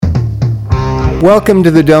Welcome to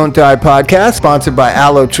the Don't Die podcast, sponsored by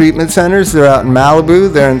Aloe Treatment Centers. They're out in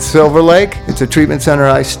Malibu. They're in Silver Lake. It's a treatment center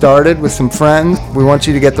I started with some friends. We want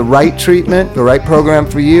you to get the right treatment, the right program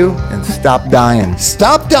for you, and stop dying.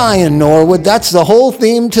 Stop dying, Norwood. That's the whole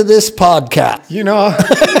theme to this podcast. You know,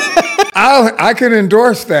 I can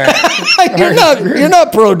endorse that. You're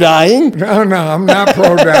not pro-dying. No, I'm not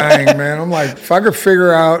pro-dying, man. I'm like, if I could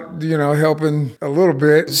figure out, helping a little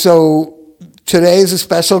bit. So today's a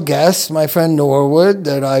special guest, my friend Norwood,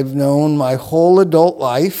 that I've known my whole adult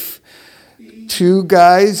life. Two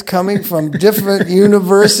guys coming from different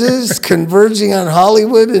universes, converging on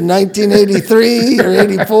Hollywood in 1983 or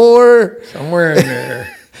 84. Somewhere in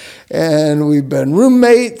there. And we've been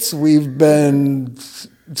roommates. We've been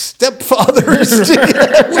stepfathers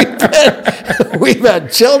together. We've had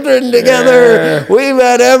children together. Yeah. We've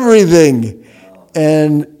had everything.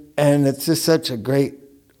 And it's just such a great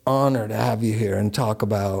honor to have you here and talk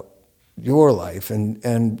about your life.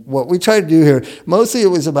 And what we try to do here, mostly it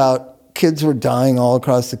was about kids were dying all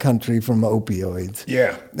across the country from opioids.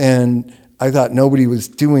 Yeah. And I thought nobody was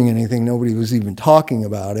doing anything. Nobody was even talking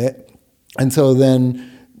about it. And so then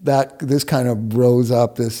this kind of rose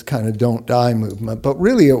up, this kind of don't die movement. But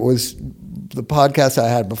really it was the podcasts I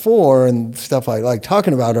had before and stuff I like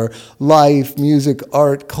talking about are life, music,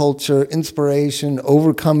 art, culture, inspiration,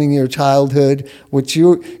 overcoming your childhood, which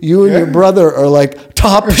you and your brother are like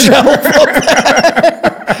top shelf of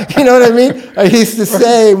that. You know what I mean? I used to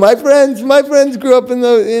say, my friends grew up in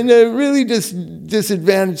a really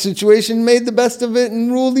disadvantaged situation, made the best of it,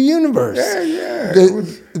 and ruled the universe. Yeah.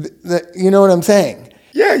 You know what I'm saying?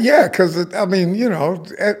 Yeah, because,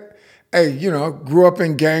 grew up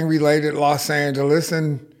in gang-related Los Angeles,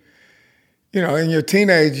 and, in your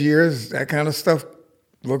teenage years, that kind of stuff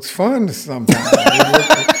looks fun sometimes.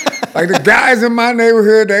 Like the guys in my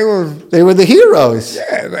neighborhood, they were the heroes.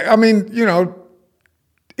 Yeah, I mean,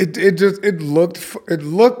 it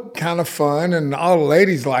looked kind of fun, and all the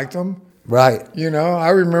ladies liked them. Right. I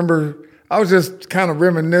remember I was just kind of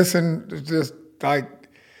reminiscing, just like,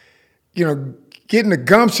 getting the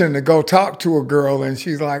gumption to go talk to a girl, and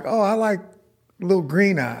she's like, "Oh, I like little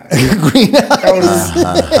green eyes." Green eyes. That was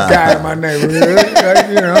a guy in my neighborhood.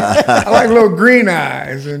 I like little green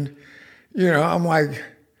eyes, and I'm like,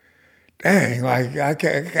 dang, like I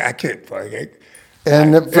can't like it.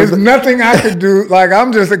 And there's nothing I could do. Like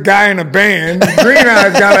I'm just a guy in a band. Green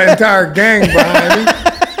Eyes got an entire gang behind me.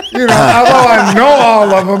 Although I know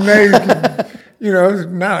all of them, they.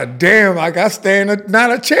 Not a damn, like I stand not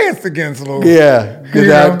a chance against little. Yeah,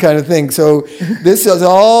 that kind of thing. So this is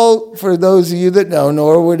all, for those of you that know,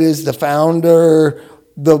 Norwood is the founder,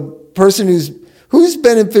 the person who's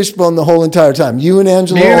been in Fishbone the whole entire time. You and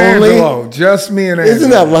Angelo me and only? Angelo, just me and Angelo. Isn't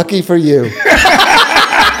that lucky for you?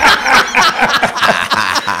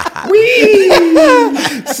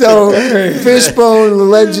 So Fishbone,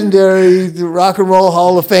 legendary, Rock and Roll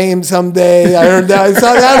Hall of Fame someday. I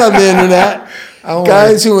saw that on the internet.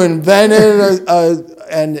 Guys who invented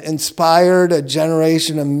and inspired a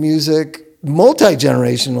generation of music,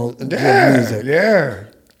 multi-generational music. Yeah.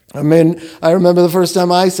 I mean, I remember the first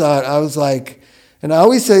time I saw it, I was like, and I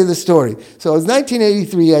always say the story. So it was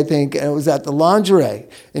 1983, I think, and it was at the Lingerie.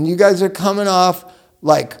 And you guys are coming off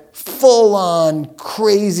like full-on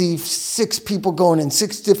crazy 6 people going in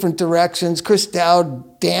 6 different directions. Chris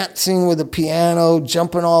Dowd dancing with a piano,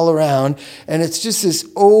 jumping all around. And it's just this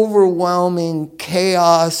overwhelming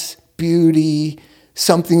chaos, beauty,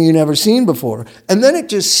 something you've never seen before. And then it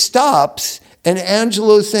just stops, and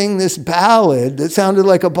Angelo sang this ballad that sounded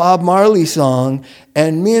like a Bob Marley song.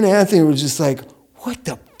 And me and Anthony were just like, what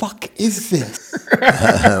the fuck is this?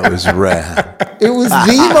 It was rad. It was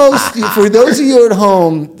the most, for those of you at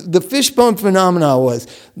home, the Fishbone phenomena was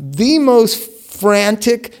the most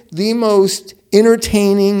frantic, the most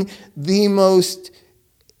entertaining, the most,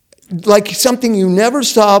 like something you never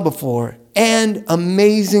saw before, and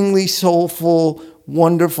amazingly soulful,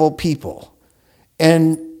 wonderful people.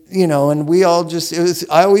 And and we all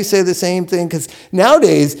I always say the same thing, because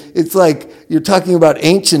nowadays it's like you're talking about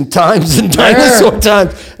ancient times and dinosaur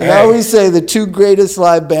times. And I always say the 2 greatest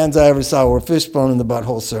live bands I ever saw were Fishbone and the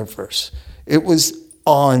Butthole Surfers. It was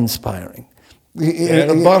awe-inspiring. Yeah,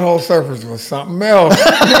 the Butthole Surfers was something else.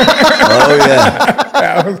 Oh,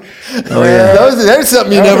 yeah. There's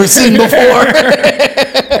something you've never seen before.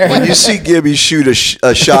 When you see Gibby shoot a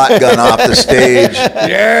shotgun off the stage.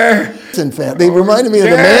 Yeah. They reminded me of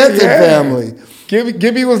the Manson family.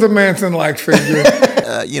 Gibby was a Manson-like figure.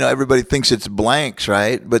 Everybody thinks it's blanks,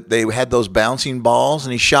 right? But they had those bouncing balls,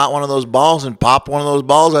 and he shot one of those balls and popped one of those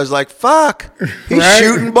balls. I was like, fuck. He's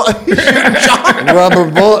shooting shots.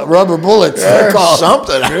 Rubber bullets.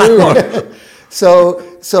 Something. So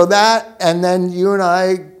that, and then you and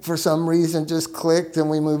I, for some reason, just clicked, and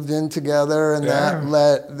we moved in together, and that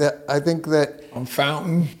led. I think that On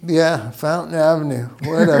Fountain. Fountain Avenue.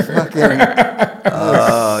 What a fucking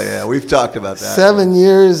Oh yeah, we've talked about that. 7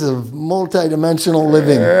 years of multi-dimensional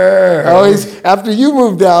living. Always after you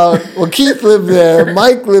moved out, well, Keith lived there,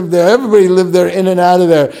 Mike lived there, everybody lived there, in and out of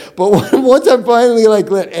there. But once I finally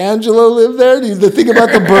let Angelo live there, the thing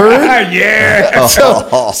about the bird. Yeah.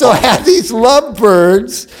 So I had these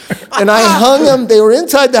lovebirds, and I hung them. They were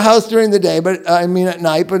inside the house during the day, but at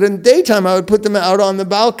night. But in the daytime, I would put them out on the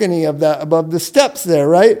balcony above the steps there,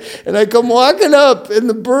 right? And I come walking up, and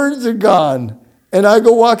the birds are gone. And I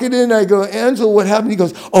go walking in, I go, Angelo, what happened? He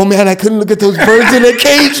goes, oh man, I couldn't look at those birds in a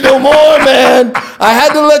cage no more, man. I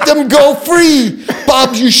had to let them go free.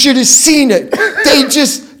 Bob, you should have seen it.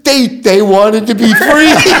 They wanted to be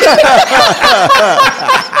free.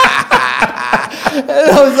 And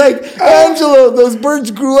I was like, Angelo, those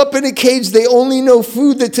birds grew up in a cage. They only know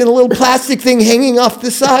food that's in a little plastic thing hanging off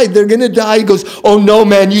the side. They're going to die. He goes, oh no,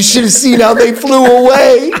 man, you should have seen how they flew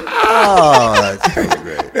away. Oh, that's pretty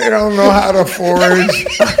great. They don't know how to forage.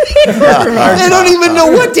 They don't even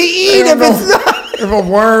know what to eat if it's not. If a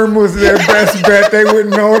worm was their best bet, they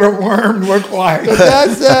wouldn't know what a worm looked like. But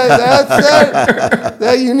that's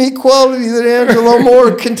that unique quality that Angelo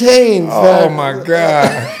Moore contains. Oh my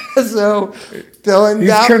God. So and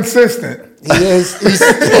He's consistent. He is. He's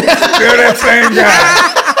Still that same guy.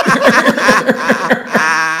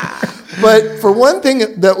 But for one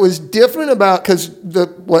thing that was different about, because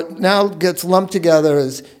what now gets lumped together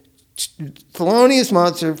is Thelonious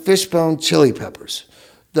Monster, Fishbone, Chili Peppers.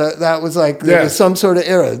 That was there was some sort of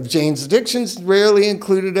era. Jane's Addiction's rarely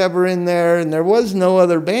included ever in there, and there was no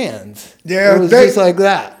other bands. Yeah, it was just like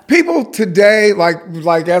that. People today, like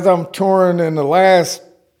as I'm touring in the last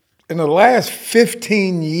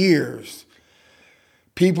 15 years,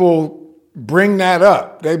 people bring that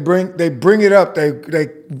up. They bring it up.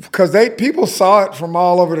 Because people saw it from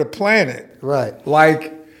all over the planet. Right.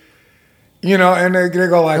 And they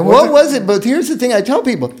go like, and what was it? But here's the thing I tell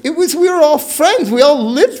people. We were all friends. We all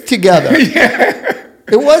lived together. Yeah.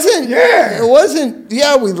 It wasn't,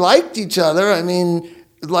 we liked each other.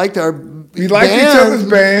 Liked our We liked each other's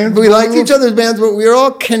bands. We liked each other's bands, but we were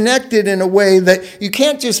all connected in a way that you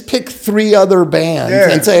can't just pick 3 other bands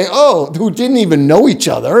and say, who didn't even know each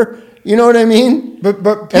other. You know what I mean?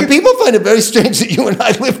 But people find it very strange that you and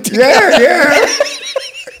I lived together. Yeah.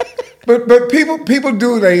 But people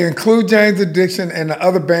do. They include Jane's Addiction, and the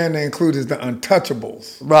other band they include is the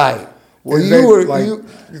Untouchables. Right. Well,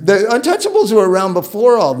 the Untouchables were around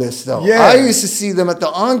before all this, though. Yeah. I used to see them at the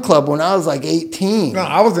On Club when I was 18. No,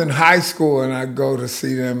 I was in high school, and I'd go to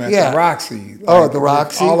see them at the Roxy. At the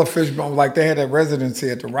Roxy? All the Fishbone, they had a residency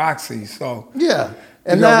at the Roxy, so. Yeah.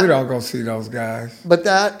 And we'd all go see those guys. But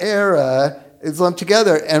that era is lumped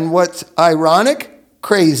together. And what's ironic,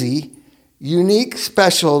 crazy, unique,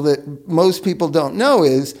 special that most people don't know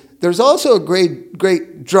is there's also a great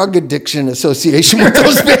drug addiction association with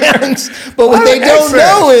those bands. But what they don't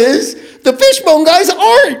know is the Fishbone guys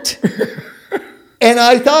aren't. And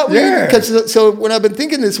I thought, so when I've been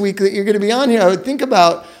thinking this week that you're going to be on here, I would think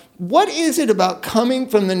about what is it about coming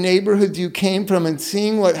from the neighborhoods you came from and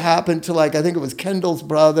seeing what happened to I think it was Kendall's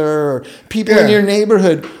brother or people in your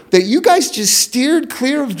neighborhood that you guys just steered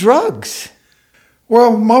clear of drugs.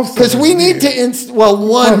 Well, most because we need to.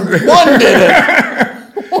 One did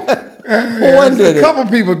it. One did it. A couple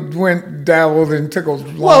people dabbled and took a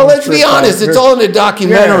long Well, let's be honest. It's all in a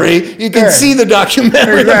documentary. You can see the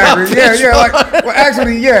documentary. Exactly.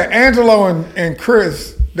 Actually, Angelo and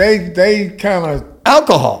Chris, they kind of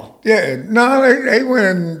alcohol. Yeah. No, they went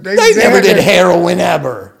and they never did heroin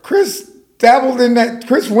ever. Chris dabbled in that.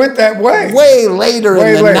 Chris went that way. Way later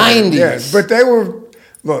in the 90s. Yes, but they were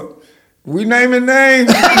look. We naming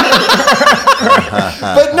names.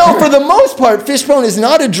 But no, for the most part, Fishbone is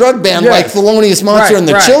not a drug band like Thelonious Monster and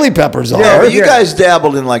the Chili Peppers are. Yeah, but you guys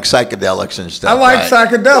dabbled in psychedelics and stuff. I like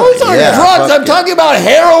psychedelics. Those aren't drugs. I'm talking about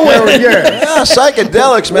heroin.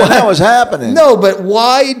 Psychedelics, man. That was happening. No, but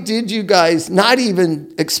why did you guys not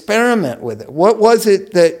even experiment with it? What was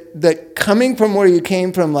it that coming from where you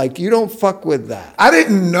came from, you don't fuck with that? I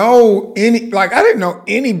didn't know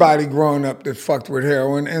anybody growing up that fucked with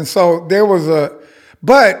heroin, and so there was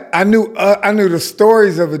but I knew the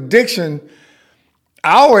stories of addiction.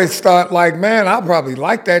 I always thought man, I'll probably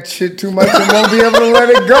like that shit too much and won't be able to let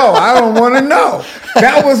it go. I don't want to know.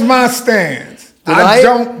 That was my stance. I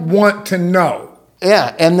don't want to know.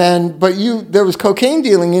 Yeah, and then, there was cocaine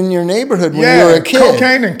dealing in your neighborhood when you were a kid.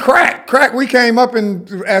 Cocaine and crack. We came up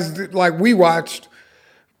we watched,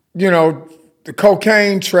 the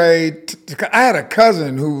cocaine trade. I had a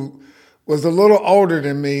cousin who was a little older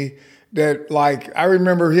than me that, like, I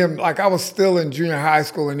remember him, like, I was still in junior high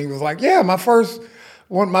school, and he was like, yeah, my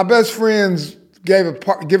best friend's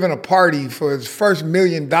giving a party for his first $1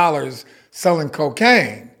 million selling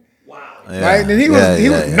cocaine. Yeah. Right, and he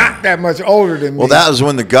was not that much older than me. Well, that was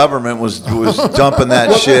when the government was dumping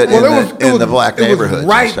that shit in the black neighborhoods.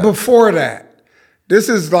 Right before that, this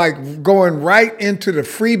is like going right into the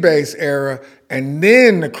freebase era, and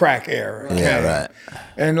then the crack era. Yeah, right.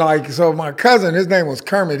 And like, so my cousin, his name was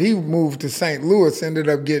Kermit. He moved to St. Louis, ended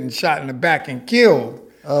up getting shot in the back and killed.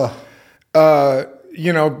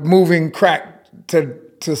 Moving crack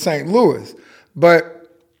to St. Louis, but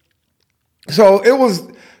so it was.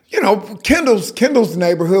 Kendall's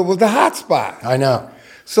neighborhood was the hot spot. I know.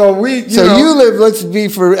 So you live, let's be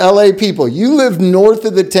for LA people, you live north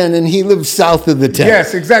of the 10 and he lives south of the 10.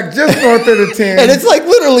 Yes, exactly. Just north of the 10. And it's like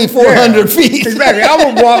literally 400 feet. Exactly.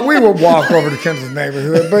 We would walk over to Kendall's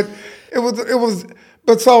neighborhood, but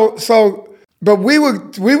we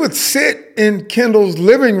would sit in Kendall's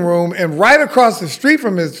living room, and right across the street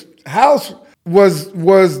from his house was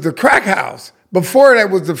the crack house. Before that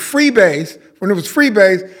was the freebase. When it was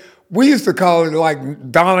freebase, we used to call it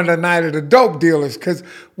like dawn of the night of the dope dealers, because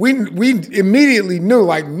we immediately knew,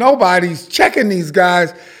 like, nobody's checking these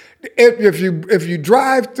guys. If you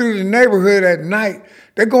drive through the neighborhood at night,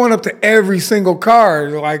 they're going up to every single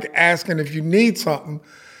car, like asking if you need something.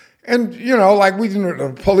 And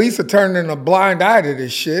the police are turning a blind eye to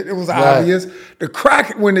this shit. It was obvious. The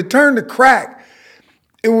crack, when it turned to crack,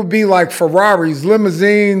 it would be like Ferraris,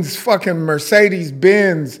 limousines, fucking Mercedes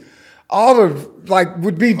Benz. All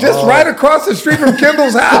would be just right across the street from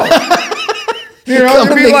Kendall's house.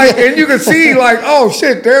 It'd be like, and you could see, like, oh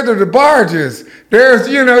shit, there are the barges. There's,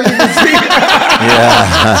 you can see.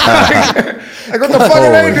 like, what the fuck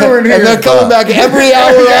are they doing here? And they're coming back every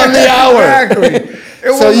hour on the hour. Exactly.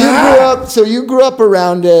 So you grew up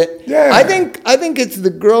around it. Yeah. I think it's the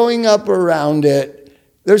growing up around it.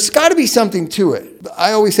 There's got to be something to it.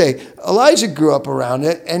 I always say, Elijah grew up around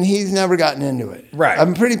it, and he's never gotten into it. Right.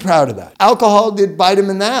 I'm pretty proud of that. Alcohol did bite him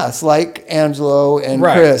in the ass, like Angelo and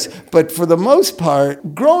Chris. But for the most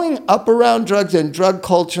part, growing up around drugs and drug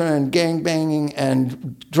culture and gangbanging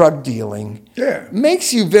and drug dealing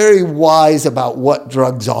makes you very wise about what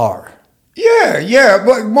drugs are. Yeah,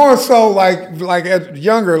 but more so like as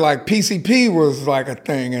younger, like PCP was like a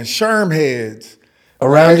thing, and Sherm heads.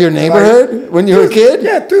 Around your neighborhood when you were a kid?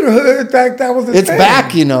 Yeah, through the hood. That was the thing. It's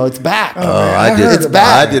back, it's back. Oh, I did. It's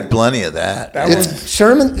back. I did plenty of that. It's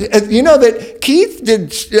Sherman. You know that Keith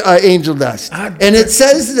did Angel Dust, and it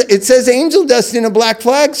says Angel Dust in a Black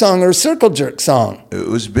Flag song or a Circle Jerk song. It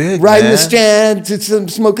was big. Riding the strand to some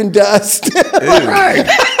smoking dust. Right.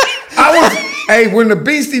 When the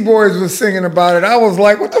Beastie Boys was singing about it, I was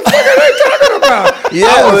like, what the fuck are they talking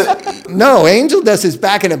about? No, Angel Dust is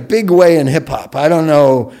back in a big way in hip hop. I don't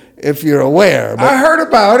know if you're aware. But I heard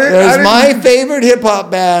about it. There's my favorite hip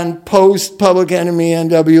hop band, post Public Enemy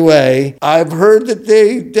NWA. I've heard that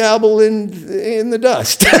they dabble in the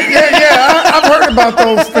dust. I've heard about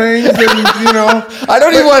those things, and I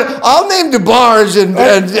don't even want. I'll name DeBarge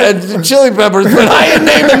and Chili Peppers, but I ain't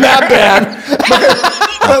naming that band.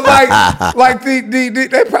 But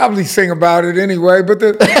they probably sing about it anyway. But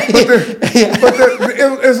it's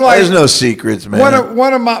like there's no secrets, man.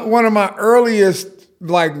 One of my earliest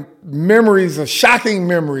memories, of shocking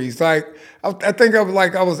memories. Like I think I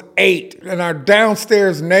was 8, and our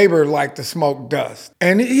downstairs neighbor liked to smoke dust,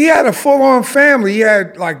 and he had a full-on family. He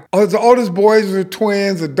had his oldest boys were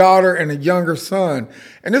twins, a daughter and a younger son,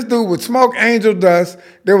 and this dude would smoke Angel Dust.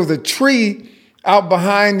 There was a tree out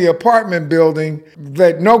behind the apartment building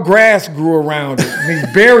that no grass grew around it. And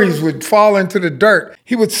these berries would fall into the dirt.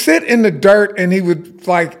 He would sit in the dirt and he would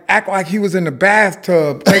act like he was in the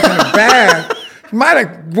bathtub taking a bath. He might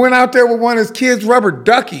have went out there with one of his kids' rubber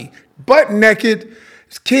ducky, butt naked,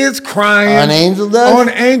 his kids crying. On Angel Dust? On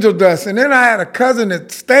Angel Dust. And then I had a cousin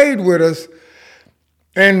that stayed with us,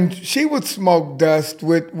 and she would smoke dust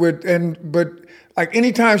but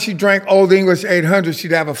anytime she drank Old English 800,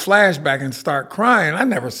 she'd have a flashback and start crying. I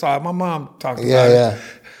never saw it. My mom talked about it.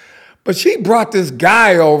 But she brought this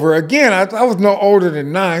guy over. Again, I was no older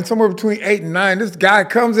than 9, somewhere between 8 and 9. This guy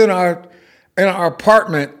comes in our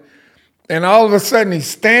apartment, and all of a sudden he's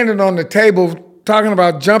standing on the table talking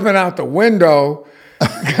about jumping out the window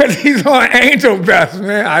because he's on Angel Dust,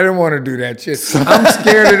 man. I didn't want to do that shit. I'm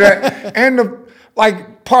scared of that. And the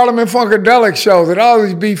Parliament Funkadelic shows, it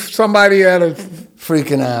always be somebody at a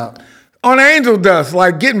freaking out on Angel Dust,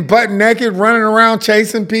 getting butt naked, running around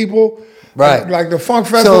chasing people. Right. Like the Funk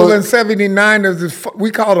Festival So- in '79. There's this,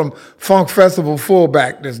 we called him Funk Festival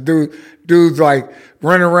fullback. This dude's like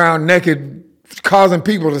running around naked, causing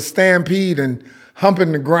people to stampede and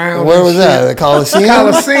humping the ground. Where and was shit. that? The Coliseum?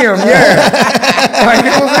 Coliseum, yeah. Like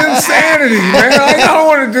it was insanity, man. Like, I don't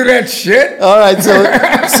want to do that shit. All right,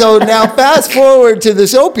 so now fast forward to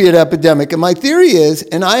this opiate epidemic, and my theory is,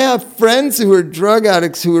 and I have friends who are drug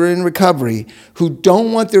addicts who are in recovery who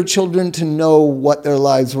don't want their children to know what their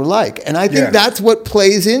lives were like, and I think Yeah. that's what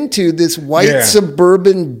plays into this white Yeah.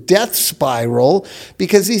 suburban death spiral,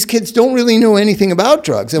 because these kids don't really know anything about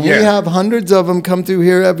drugs, and we Yeah. have hundreds of them come through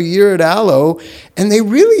here every year at Aloe, and they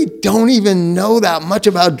really don't even know that much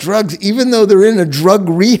about drugs, even though they're in a drug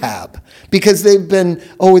rehab, because they've been,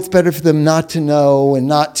 oh, it's better for them not to know and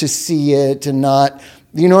not to see it and not,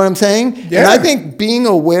 you know what I'm saying? Yeah. And I think being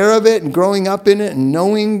aware of it and growing up in it and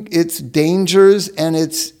knowing its dangers and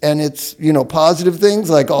its you know, positive things,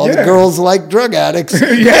 like all the Yeah. girls like drug addicts.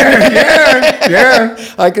 Yeah.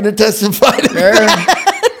 I can testify to Yeah. that.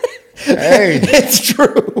 Hey. It's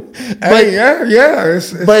true. Hey, yeah.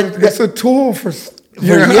 It's a tool for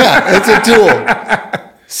Yeah, it's a tool.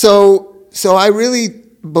 So I really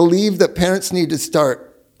believe that parents need to start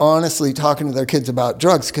honestly talking to their kids about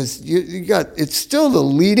drugs, because it's still the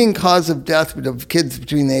leading cause of death of kids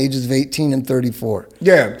between the ages of 18 and 34.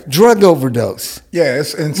 Yeah. Drug overdose. Yeah,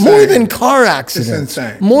 it's insane. More than car accidents. It's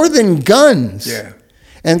insane. More than guns. Yeah.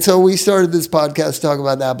 And so we started this podcast to talk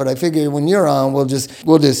about that, but I figured when you're on, we'll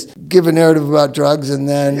just give a narrative about drugs and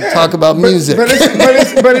then talk about music. But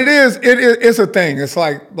it's a thing. It's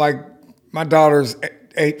like my daughter's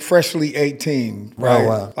freshly 18, right? Oh,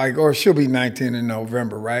 wow. Like, or she'll be 19 in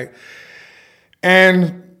November, right?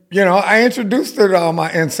 And you know, I introduced her to all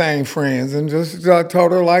my insane friends and just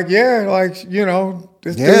told her, like, yeah, like, you know,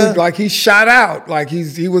 this dude, like, he shot out, like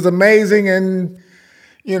he was amazing, and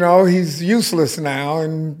you know, he's useless now,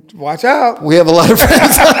 and watch out. We have a lot of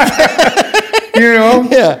friends. You know,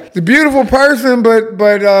 Yeah. It's a beautiful person, but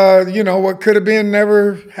you know, what could have been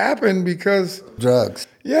never happened because Drugs.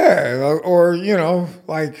 yeah, or you know,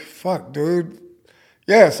 like, fuck, dude.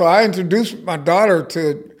 Yeah, so I introduced my daughter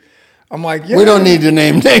to. I'm like, yeah. We don't need to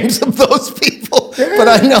name names of those people, but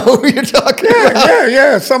I know who you're talking about.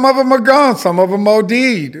 Yeah. Some of them are gone. Some of them OD'd.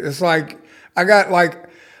 It's like I got like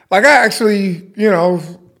I actually, you know,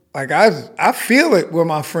 like I feel it when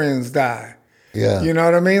my friends die. Yeah. You know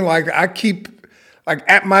what I mean? Like I keep, like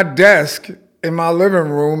at my desk in my living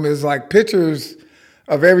room is like pictures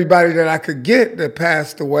of everybody that I could get that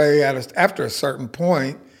passed away after a certain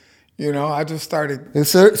point. You know, I just started.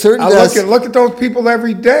 Certain I deaths, look at those people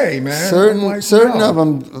every day, man. certain I'm like, certain no. of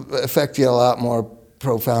them affect you a lot more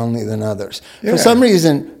profoundly than others. Yeah. For some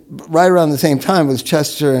reason, right around the same time was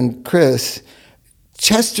Chester and Chris.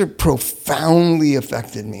 Chester profoundly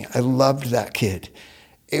affected me. I loved that kid.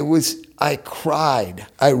 I cried.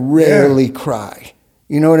 I rarely cry.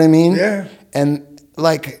 You know what I mean? Yeah. And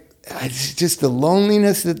like, it's just the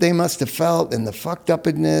loneliness that they must have felt, and the fucked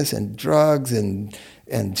upness and drugs and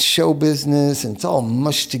show business, and it's all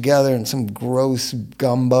mushed together in some gross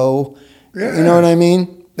gumbo. Yeah. You know what I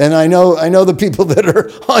mean? And I know the people that are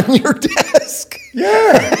on your desk.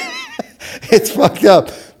 Yeah. It's fucked up.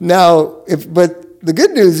 Now, but the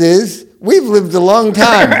good news is we've lived a long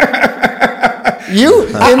time. You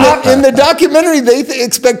in the documentary, they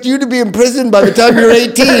expect you to be in prison by the time you're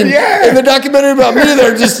 18. Yeah. In the documentary about me,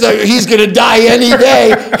 they're just like, he's gonna die any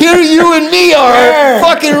day. Here, you and me are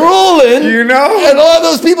fucking rolling. You know? and all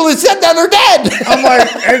those people that said that are dead. I'm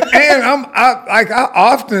like, and I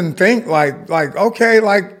often think like okay,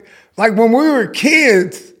 like when we were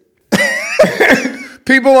kids,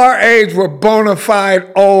 people our age were bona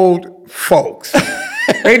fide old folks.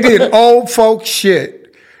 They did old folk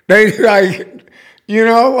shit. They like, you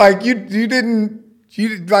know, like you didn't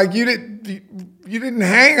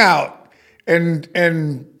hang out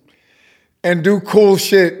and do cool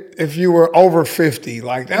shit if you were over 50.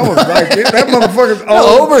 Like that was like that motherfucker's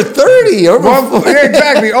old. Over 30.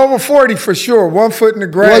 Exactly, over 40 for sure. 1 foot in the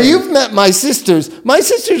grave. Well, you've met my sisters. My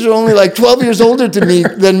sisters are only like 12 years older than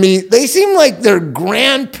me. They seem like they're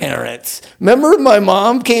grandparents. Remember, my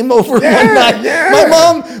mom came over one night. Yeah.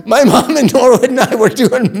 My mom and Norwood and I were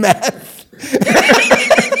doing meth.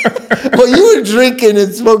 Well, you were drinking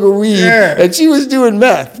and smoking weed, and she was doing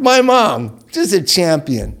meth. My mom, just a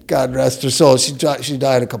champion. God rest her soul. She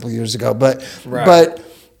died a couple of years ago, but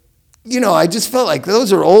you know, I just felt like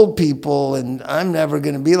those are old people, and I'm never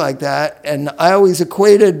going to be like that. And I always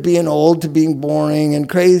equated being old to being boring and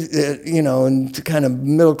crazy, you know, and to kind of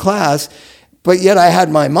middle class. But yet I had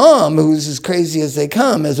my mom, who's as crazy as they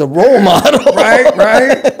come, as a role model.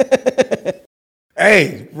 Right.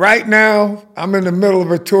 Hey, right now, I'm in the middle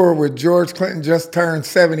of a tour with George Clinton, just turned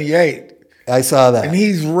 78. I saw that. And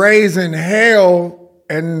he's raising hell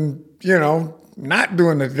and, not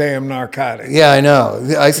doing the damn narcotics. Yeah, I know.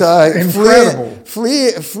 I saw it. Incredible.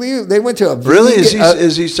 Flea, they went to a Really? vegan-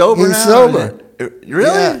 Is he sober he's now? sober. Really?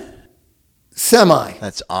 Yeah. Semi.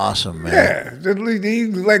 That's awesome, man. Yeah, he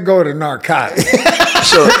let go of the narcotics.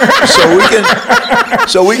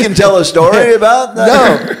 So we can tell a story about that.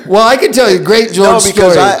 No. Well, I can tell you a great George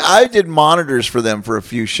because story. I did monitors for them for a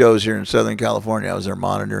few shows here in Southern California. I was their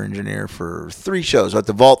monitor engineer for 3 shows at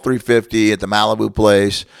the Vault 350, at the Malibu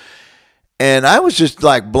Place. And I was just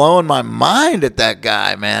like blowing my mind at that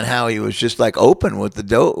guy, man, how he was just like open with the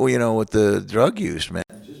dope, with the drug use, man.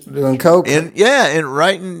 Doing coke. And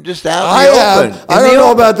writing just out I in the have. open. I don't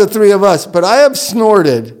know about the 3 of us, but I have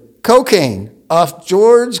snorted cocaine off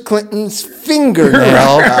George Clinton's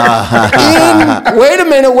fingernail wait a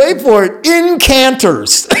minute, wait for it, in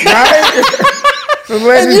Cantors.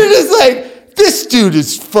 Right? And you're just like, this dude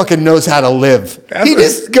fucking knows how to live. He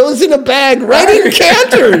just goes in a bag right in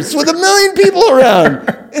Cantors with 1 million people around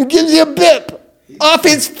and gives you a bip off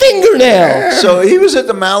his fingernail. So he was at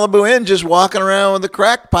the Malibu Inn just walking around with a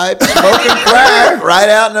crack pipe, smoking crack, right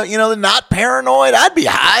out, not paranoid. I'd be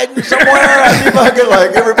hiding somewhere. I'd be fucking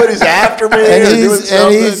like everybody's after me.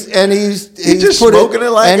 And he's just put smoking it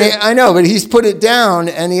like it. I know, but he's put it down,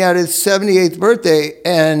 and he had his 78th birthday,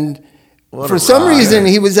 and for some ride. reason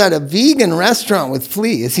he was at a vegan restaurant with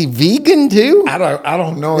Flea. Is he vegan too? I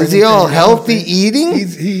don't know. Is he all healthy eating?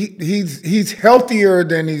 He's healthier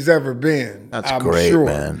than he's ever been. That's I'm great, sure.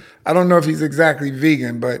 man. I don't know if he's exactly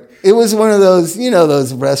vegan, but It was one of those,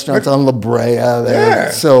 those restaurants on La Brea there.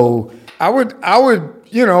 Yeah. So I would,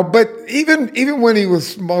 but even when he was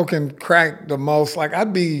smoking crack the most, like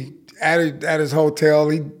I'd be at his hotel,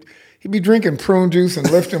 he'd be drinking prune juice and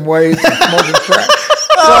lifting weights and smoking crack.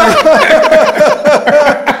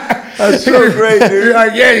 That's so great, dude. You're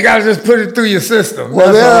like, yeah, you gotta just put it through your system.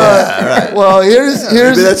 well, here's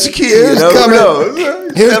Maybe that's key. Here's Who coming. knows?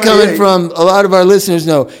 Here's coming 78. from a lot of our listeners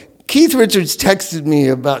know. Keith Richards texted me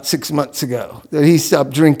about 6 months ago that he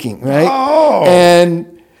stopped drinking, right? Oh.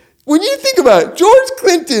 And when you think about it, George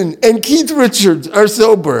Clinton and Keith Richards are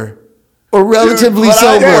sober or relatively but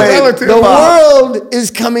sober. relative- The world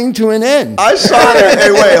is coming to an end. I saw that. Hey,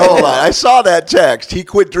 wait, hold on. I saw that text. He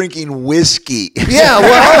quit drinking whiskey. Yeah,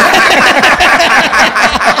 well,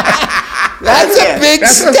 that's a big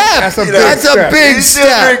step. That's a big step. big He's still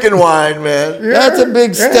step. drinking wine, man. That's a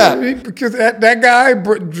big step. Because that guy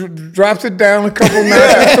drops it down a couple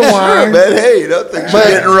notches to Sure, wine. man. Hey, things are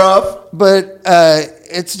getting rough. But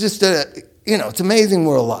it's just it's amazing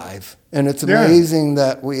we're alive, and it's amazing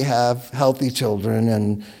that we have healthy children,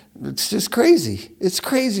 and it's just crazy. It's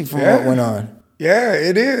crazy from what went on. Yeah,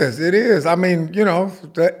 it is. It is. I mean,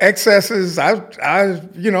 the excesses,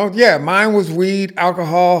 mine was weed,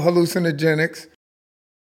 alcohol, hallucinogenics.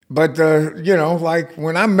 But, like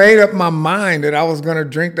when I made up my mind that I was going to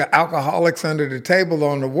drink the Alcoholics Under the Table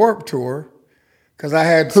on the Warped Tour, because I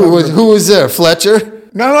had Who was there? Fletcher?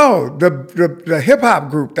 No, the hip hop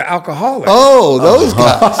group, the Alcoholics. Oh, those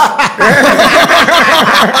guys.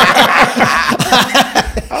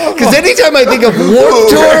 Because anytime I think of Warped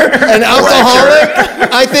Tour and alcoholic,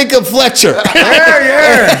 I think of Fletcher.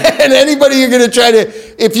 Yeah. And anybody you're going to try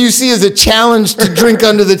to, if you see as a challenge to drink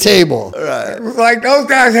under the table. It was like those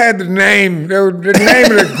guys had the name. The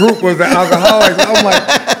name of the group was the Alcoholics. I'm like,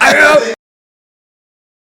 I know.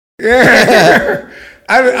 Yeah.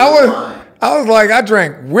 I was like, I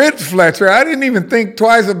drank with Fletcher. I didn't even think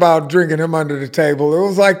twice about drinking him under the table. It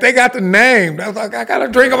was like they got the name. I was like, I gotta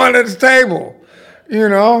drink him under the table. You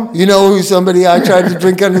know who somebody I tried to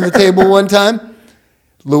drink under the table one time?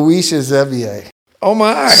 Louisa Xavier. Oh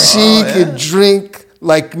my! She could drink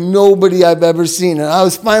like nobody I've ever seen. And I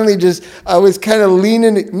was finally I was kind of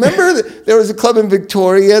leaning. Remember there was a club in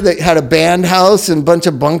Victoria that had a band house and a bunch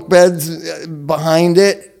of bunk beds behind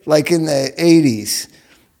it, like in the 80s.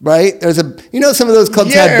 Right? There's some of those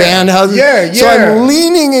clubs had band houses. Yeah. So I'm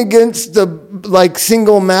leaning against the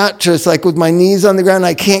single mattress, with my knees on the ground.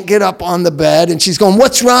 I can't get up on the bed. And she's going,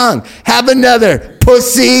 "What's wrong? Have another,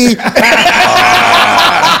 pussy."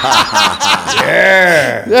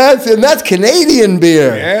 Yeah. That's Canadian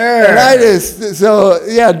beer. Yeah.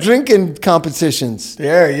 And drinking competitions.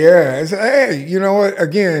 Yeah. Hey, you know what?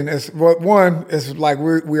 Again, it's like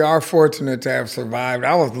we are fortunate to have survived.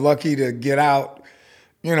 I was lucky to get out.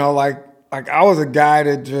 I was a guy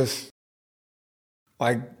that just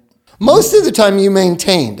most of the time you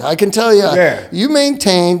maintained. I can tell you, Yeah. you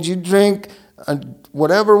maintained. You drink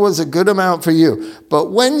whatever was a good amount for you.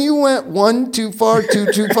 But when you went 1 too far,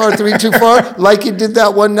 2 too far, 3 too far, like you did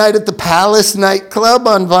that one night at the Palace nightclub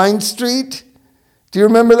on Vine Street, do you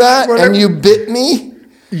remember that? And you bit me?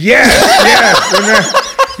 Yes.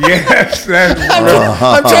 Yes, that's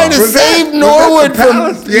I'm trying to save Norwood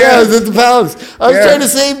from. Yeah, it was at the Palace. I was trying to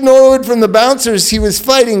save Norwood from the bouncers. He was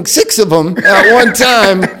fighting 6 of them at one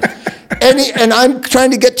time, and I'm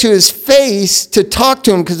trying to get to his face to talk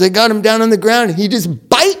to him because they got him down on the ground. And he just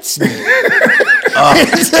bites me.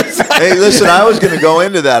 Hey, listen, I was going to go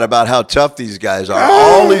into that about how tough these guys are.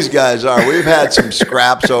 All these guys are. We've had some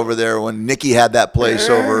scraps over there when Nicky had that place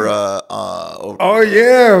over. Oh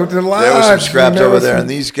yeah, the lodge. There was some scraps over there, and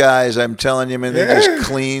these guys, I'm telling you, man, they just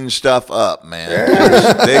clean stuff up, man.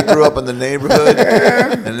 They grew up in the neighborhood,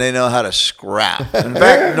 and they know how to scrap. In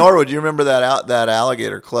fact, Norwood, you remember that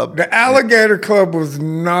Alligator Club? The Alligator Club was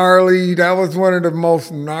gnarly. That was one of the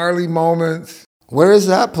most gnarly moments. Where is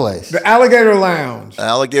that place? The Alligator Lounge.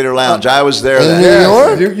 Alligator Lounge. I was there. In New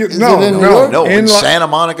York? Is it in New York? No, in Santa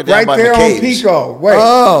Monica, down right by there McCabe's. on Pico. Wait.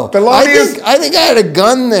 Oh, Thelonious, I think I had a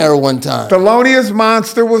gun there one time. Thelonious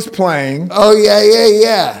Monster was playing. Oh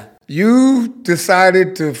yeah. You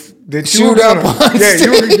decided to Shoot up on stage.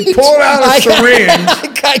 You pulled out a syringe.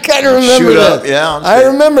 I kind of remember Shoot this. up, yeah. on I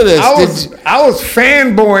stage. remember this. I was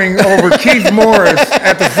fanboying over Keith Morris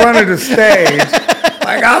at the front of the stage.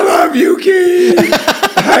 Like, I love you, Keith.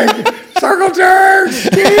 Like, Circle Jerks,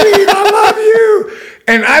 Keith, I love you.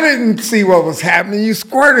 And I didn't see what was happening. You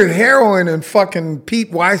squirted heroin in fucking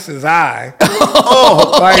Pete Weiss's eye.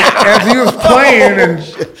 Like, as he was playing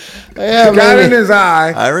and got in his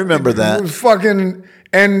eye. I remember that. It was fucking,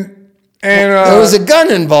 and there was a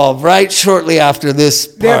gun involved, right? Shortly after this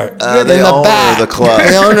part. The owner of the club.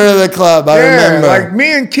 The owner of the club, I remember. Like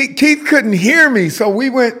me and Keith couldn't hear me, so we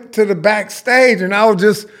went to the backstage, and I was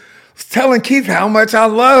just telling Keith how much I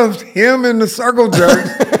loved him and the Circle Jerks.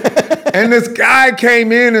 And this guy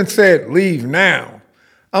came in and said, "Leave now."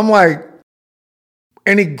 I'm like,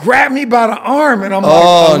 and he grabbed me by the arm, and I'm like,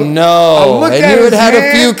 "Oh no!" And you had had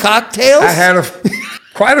a few cocktails. I had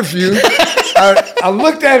quite a few. I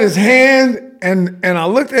looked at his hand and I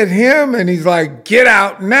looked at him, and he's like, "Get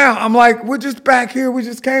out now." I'm like, "We're just back here. We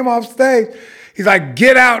just came off stage." He's like,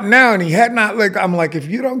 "Get out now." And he had not looked. I'm like, "If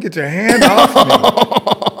you don't get your hand off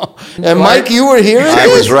me." And Mike, you were here? I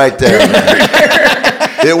was right there.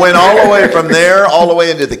 It went all the way from there, all the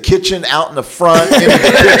way into the kitchen, out in the front, into the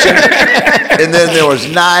kitchen. And then there was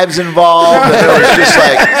knives involved. And it was just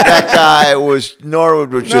like,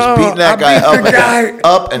 Norwood was just beating that guy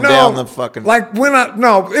up and down the fucking. Like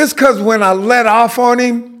it's because when I let off on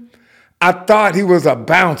him, I thought he was a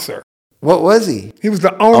bouncer. What was he? He was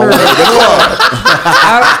the owner of the club.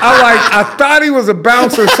 I thought he was a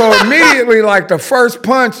bouncer, so immediately, like, the first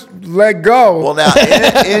punch let go. Well, now,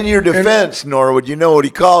 in your defense, Norwood, you know what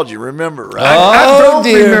he called you, remember, right? I don't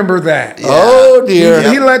remember that. Yeah. Oh, dear.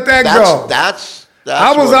 He let that go. That's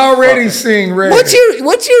I was already seeing red. What's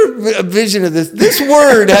your vision of this? This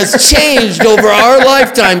word has changed over our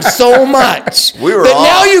lifetime so much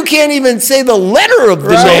now you can't even say the letter of the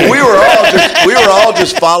name. So we were all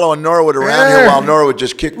just following Norwood around here while Norwood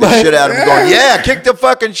just kicked the shit out of him, going, kick the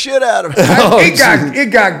fucking shit out of him.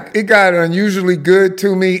 It got unusually good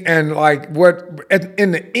to me, and like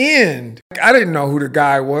in the end, I didn't know who the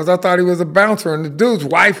guy was. I thought he was a bouncer, and the dude's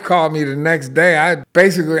wife called me the next day. I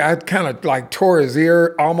kind of like tore his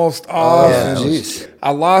ear almost off.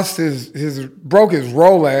 I lost broke his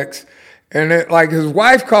Rolex, and his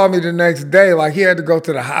wife called me the next day, like he had to go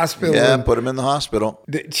to the hospital. Yeah, and put him in the hospital.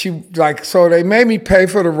 So they made me pay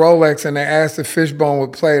for the Rolex, and they asked if Fishbone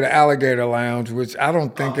would play the Alligator Lounge, which I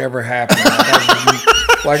don't think ever happened.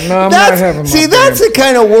 I'm not having my that's the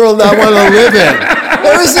kind of world I want to live in.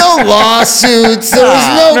 There was no lawsuits. There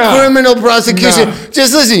was no criminal prosecution. No.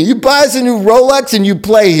 Just listen, you buy us a new Rolex and you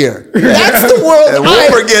play here. That's the world and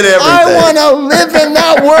we'll forget everything. I want to live in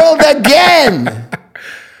that world again.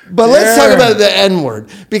 But let's talk about the N-word,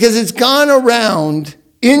 because it's gone around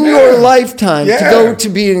in your lifetime to go to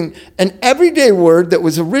being an everyday word that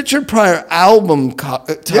was a Richard Pryor album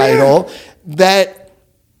title that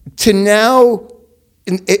to now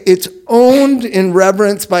it's owned in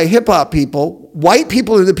reverence by hip-hop people. White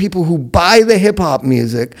people are the people who buy the hip-hop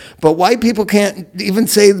music, but white people can't even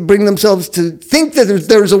bring themselves to think that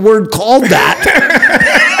there's a word called that.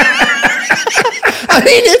 I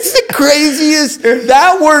mean, it's the craziest.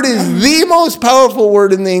 That word is the most powerful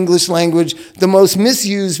word in the English language, the most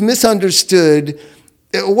misused, misunderstood.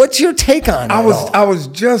 What's your take on it? I was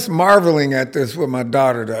just marveling at this with my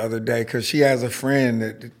daughter the other day, because she has a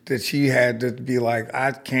friend that she had to be like,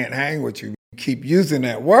 "I can't hang with you. You keep using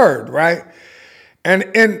that word," right?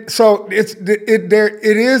 And so it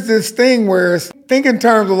is this thing where think in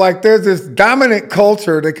terms of like there's this dominant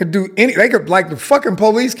culture that could do like the fucking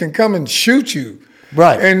police can come and shoot you.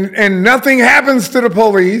 Right. And nothing happens to the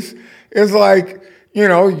police. It's like,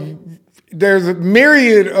 there's a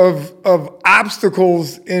myriad of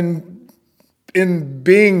obstacles in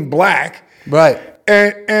being black. Right.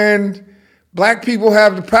 And black people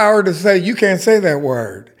have the power to say, you can't say that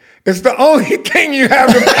word. It's the only thing you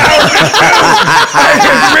have the power to do.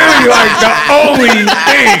 It's really like the only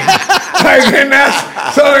thing. And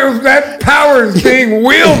that power is being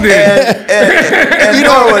wielded. And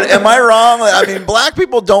Norwood, am I wrong? I mean, black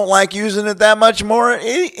people don't like using it that much more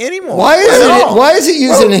anymore. Why is it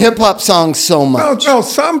used in hip hop songs so much? No,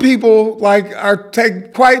 some people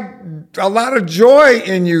take quite a lot of joy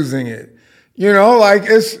in using it.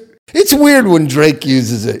 It's weird when Drake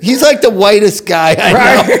uses it. He's like the whitest guy I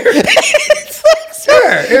know.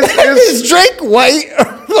 Is Drake white?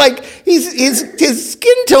 Like his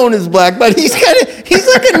skin tone is black, but he's like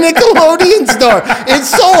a Nickelodeon star. It's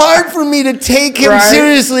so hard for me to take him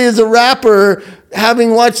seriously as a rapper,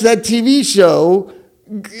 having watched that TV show.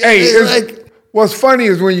 Hey, what's funny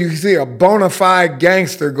is when you see a bona fide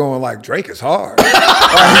gangster going like, Drake is hard.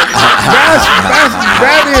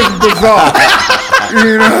 That is bizarre.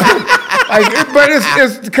 But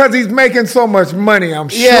it's because he's making so much money, I'm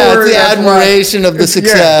sure. Yeah, it's the admiration of the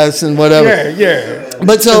success and whatever. Yeah.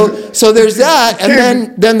 But so there's that,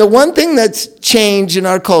 and then the one thing that's changed in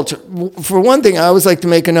our culture, for one thing, I always like to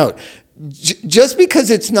make a note. Just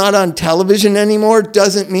because it's not on television anymore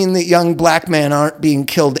doesn't mean that young black men aren't being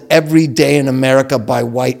killed every day in America by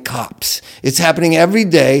white cops. It's happening every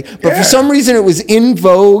day, but for some reason it was in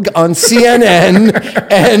vogue on CNN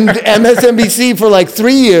and MSNBC for like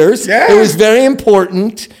 3 years. Yeah. It was very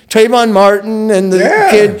important. Trayvon Martin and the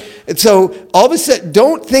kid. So all of a sudden,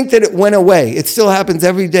 don't think that it went away. It still happens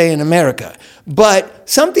every day in America. But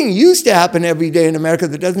something used to happen every day in America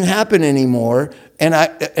that doesn't happen anymore, and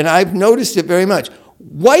I've noticed it very much.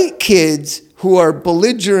 White kids who are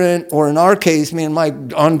belligerent, or in our case,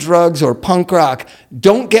 on drugs or punk rock,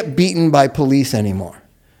 don't get beaten by police anymore.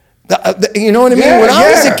 You know what I mean? When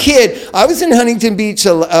I was a kid, I was in Huntington Beach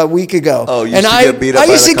a week ago. Oh, I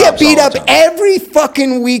used to get beat up every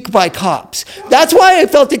fucking week by cops. That's why I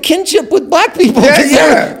felt a kinship with black people.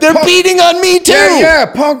 They're beating on me too.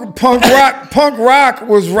 Punk rock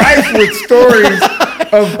was rife with stories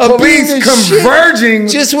of police converging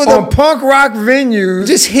just with on punk rock venues,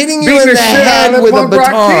 just hitting you in the head with a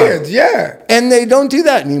baton. Kids. And they don't do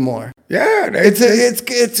that anymore. Yeah,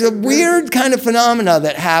 it's a weird kind of phenomena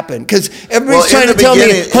that happened because everybody's trying to tell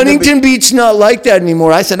me Huntington Beach not like that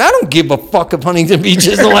anymore. I said I don't give a fuck if Huntington Beach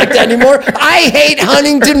isn't like that anymore. I hate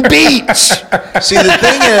Huntington Beach. See, the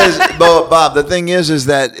thing is, Bob, the thing is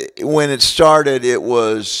that when it started, it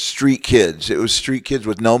was street kids. It was street kids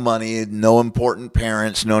with no money, no important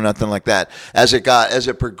parents, no nothing like that. As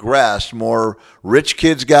it progressed, more rich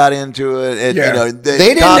kids got into it. They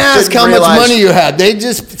didn't ask how much money you had. They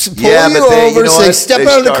just pull you over, say, step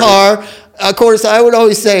out of the car. Of course, I would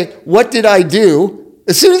always say, what did I do?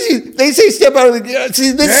 As soon as they say step out of the car, see,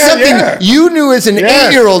 this is something you knew as an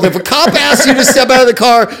 8-year-old. If a cop asks you to step out of the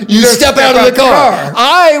car, you step out of the car.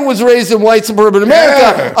 I was raised in white suburban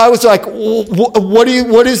America. I was like, what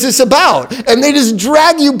is this about? And they just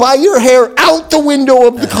drag you by your hair out the window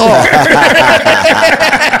of the car.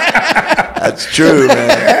 That's true,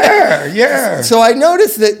 man. Yeah. So I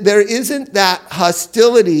noticed that there isn't that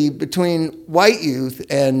hostility between white youth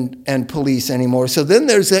and police anymore. So then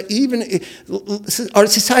there's our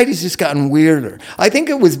society's just gotten weirder. I think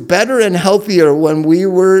it was better and healthier when we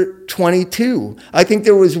were 22. I think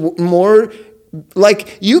there was more.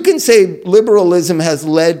 Like, you can say liberalism has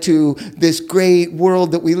led to this great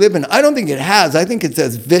world that we live in. I don't think it has. I think it's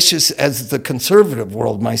as vicious as the conservative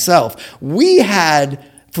world myself. We had,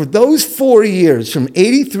 for those 4 years, from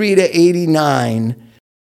 83 to 89,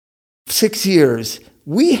 6 years,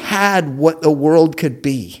 we had what the world could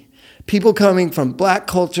be. People coming from black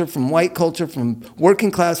culture, from white culture, from working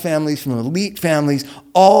class families, from elite families,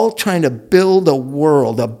 all trying to build a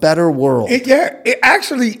world, a better world. It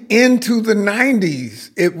actually into the 90s,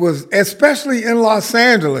 it was, especially in Los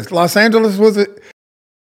Angeles. Los Angeles was a...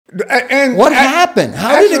 And what happened?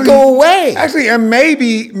 How did it go away? Actually, and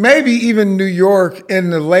maybe even New York in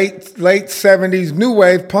the late 70s, new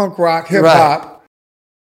wave, punk rock, hip hop,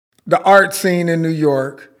 the art scene in New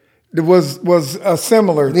York. It was a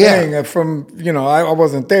similar thing from, I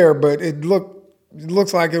wasn't there, but it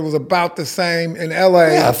looks like it was about the same in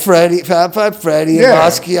L.A. Yeah, Fab Five Freddy and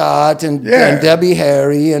Basquiat and Debbie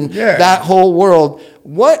Harry and that whole world.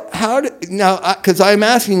 Because I'm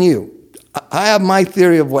asking you, I have my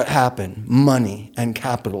theory of what happened: money and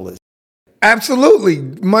capitalism. Absolutely.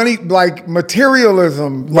 Money, like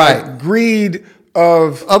materialism, Right. like greed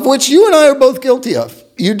of... Of which you and I are both guilty of.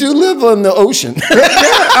 You do live on the ocean. Yeah,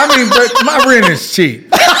 I mean, but my rent is cheap.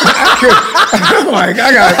 I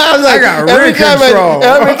got rent control.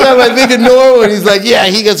 Every time I think of Norwood, he's like, yeah,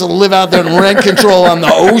 he gets to live out there in rent control on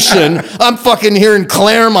the ocean. I'm fucking here in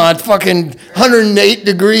Claremont, fucking 108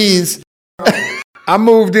 degrees. I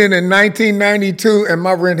moved in 1992, and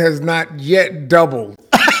my rent has not yet doubled.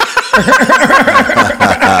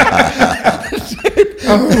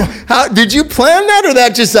 How did you plan that, or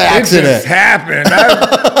that just an accident? It just happened.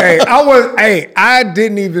 I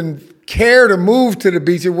didn't even care to move to the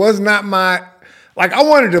beach. It was not my, like, I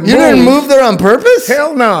wanted to move. You didn't move there on purpose?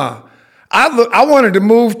 Hell no. I wanted to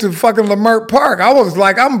move to fucking Leimert Park. I was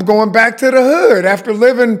like, I'm going back to the hood after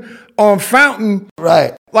living on Fountain.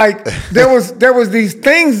 Right. Like, there was these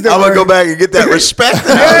things that I'm gonna go back and get that respect in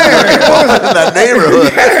that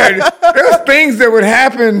neighborhood. Yeah, there was things that would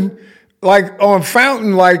happen, like on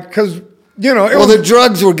Fountain, like, because, you know, the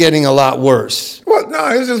drugs were getting a lot worse. Well, no,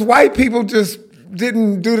 it's just white people just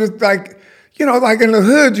didn't do this, like, you know, like in the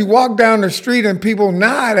hood, you walk down the street and people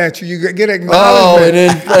nod at you. You get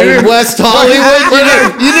acknowledgement. Oh, and in West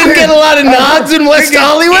Hollywood? You didn't get a lot of nods in West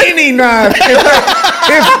Hollywood? Any nod.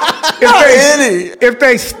 If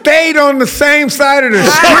they stayed on the same side of the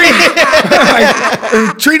street like,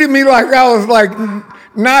 and treated me like I was like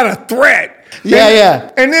not a threat.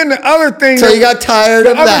 Yeah. And then the other thing. So you got tired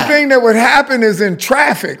of that. The other thing that would happen is in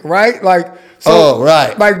traffic, right? Like, so,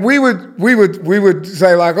 right. Like we would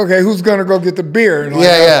say like, okay, who's gonna go get the beer? And like,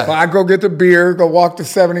 Yeah. I go get the beer, go walk to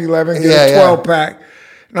 7-Eleven, get a 12-pack.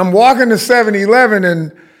 And I'm walking to 7-Eleven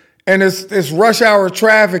and it's rush hour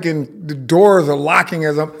traffic and the doors are locking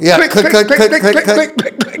as I'm click as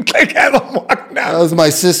I'm walking down. That was my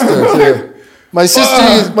sister too. My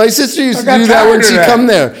sister used to do that when she'd come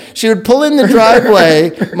there. She would pull in the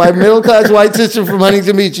driveway, my middle-class white sister from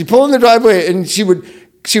Huntington Beach. She'd pull in the driveway and she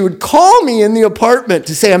would call me in the apartment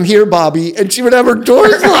to say, I'm here, Bobby. And she would have her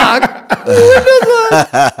doors locked, windows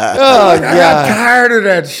locked. Oh, I got tired of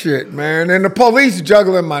that shit, man. And the police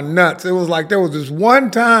juggling my nuts. It was like there was this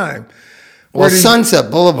one time. Well, Sunset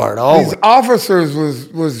Boulevard, always. These officers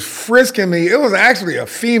was frisking me. It was actually a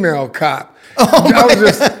female cop. I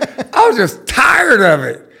was just tired of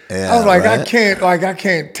it. Yeah, I was like, right? I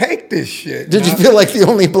can't take this shit. Did you feel like the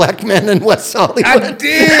only black man in West Hollywood? I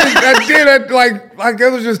did. Like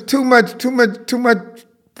it was just too much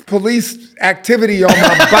police activity on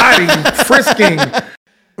my body, frisking.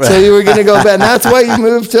 So you were going to go back. And that's why you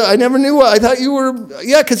moved to, I never knew what, I thought you were,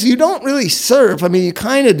 because you don't really surf. I mean, you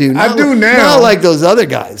kind of do. I do now. Not like those other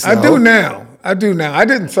guys. I do now. I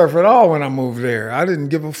didn't surf at all when I moved there. I didn't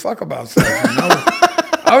give a fuck about surfing.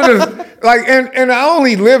 I was just like, and I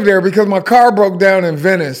only lived there because my car broke down in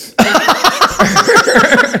Venice. You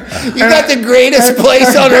got the greatest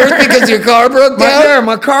place on earth because your car broke down?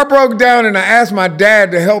 My car broke down, and I asked my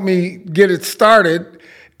dad to help me get it started.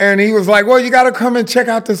 And he was like, well, you got to come and check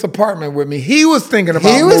out this apartment with me. He was thinking about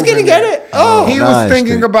moving there. He was going to get it? Oh, he was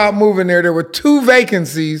thinking about moving there. There were 2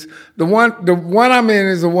 vacancies. The one I'm in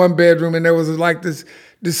is a 1-bedroom, and there was like this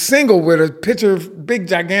single with a big,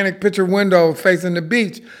 gigantic picture window facing the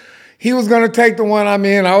beach. He was going to take the one I'm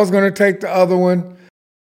in. I was going to take the other one.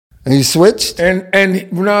 And you switched?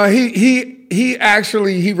 And no, he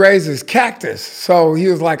actually raises cactus. So he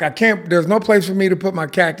was like, there's no place for me to put my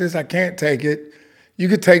cactus. I can't take it. You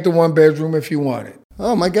could take the 1-bedroom if you want it.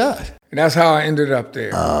 Oh, my God. And that's how I ended up there.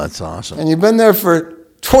 Oh, that's awesome. And you've been there for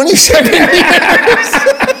 27 years.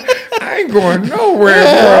 I ain't going nowhere,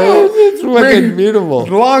 bro. It's fucking beautiful. As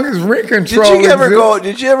long as rent control Did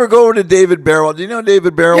you ever go over to David Barrowald? Do you know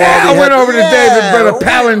David Barrowald? Yeah, I went over to David, but the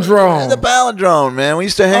Palindrome. The Palindrome, man. We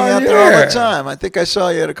used to hang out there all the time. I think I saw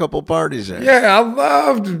you at a couple parties there. Yeah, I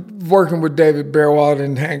loved working with David Barrowald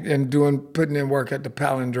and putting in work at the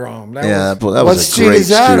Palindrome. That was a great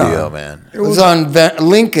studio, man. It was on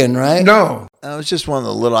Lincoln, right? No. It was just one of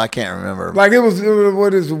the little, I can't remember. Like it was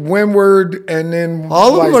what is Windward, and then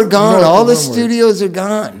all of them are gone. All the studios are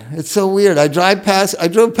gone. It's so weird. I drove past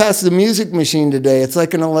the Music Machine today. It's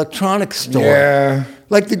like an electronics store. Yeah.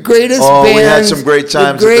 Like the greatest bands. We had some great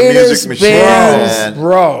times at the Music Machine.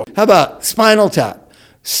 Bro. How about Spinal Tap?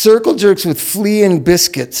 Circle Jerks with Flea and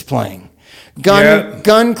Biscuits playing.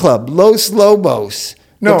 Gun Club, Los Lobos.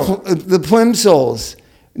 No. The Plimsolls.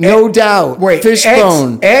 No Doubt. Wait,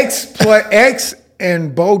 Fishbone. X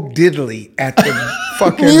and Bo Diddley at the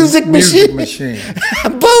fucking Music Machine.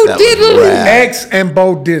 Bo Diddley. X and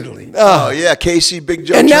Bo Diddley. Oh yeah, Casey Big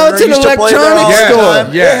Joe. And now Turner it's an used to play there all electronics the store.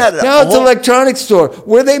 time. Yeah. They had Now it's an electronics store.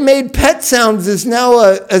 Where they made Pet Sounds is now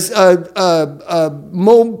a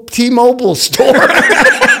T-Mobile store.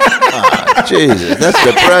 Jesus, that's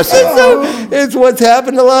depressing. So it's what's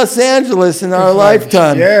happened to Los Angeles in our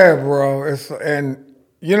lifetime. Yeah, bro.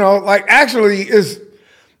 Actually,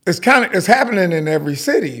 it's happening in every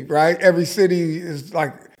city, right? Every city is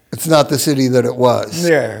like. It's not the city that it was.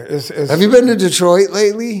 Yeah. Have you been to Detroit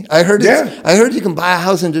lately? I heard. Yeah. I heard you can buy a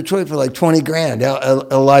house in Detroit for like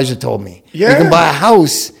 $20,000. Elijah told me. Yeah. You can buy a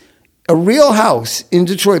house, a real house in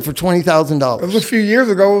Detroit for $20,000. It was a few years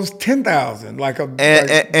ago. It was 10,000. And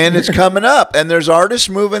it's coming up, and there's artists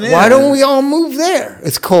moving in. Why don't we all move there?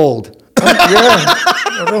 It's cold.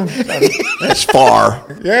 That's far.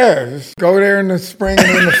 Yeah, just go there in the spring and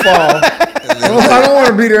in the fall. I don't want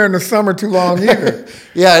to be there in the summer too long either.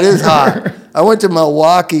 Yeah, it is hot. I went to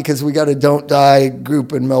Milwaukee because we got a Don't Die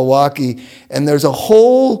group in Milwaukee, and there's a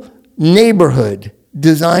whole neighborhood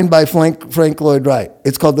designed by Frank Lloyd Wright.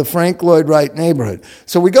 It's called the Frank Lloyd Wright neighborhood.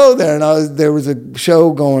 So we go there, and there was a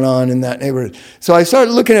show going on in that neighborhood. So I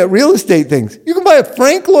started looking at real estate things. You can buy a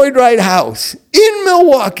Frank Lloyd Wright house in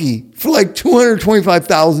Milwaukee for like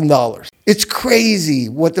 $225,000. It's crazy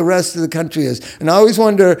what the rest of the country is. And I always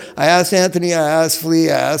wonder, I asked Anthony, I asked Flea,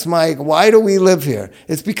 I asked Mike, why do we live here?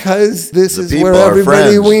 It's because this is where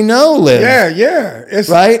everybody we know lives. Yeah. It's,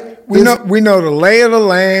 right? We know the lay of the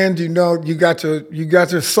land. You know, you got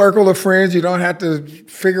your circle of friends. You don't have to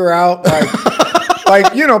figure out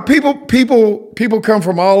people come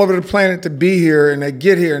from all over the planet to be here, and they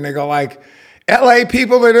get here and they go like, LA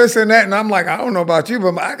people are this and that, and I'm like, I don't know about you,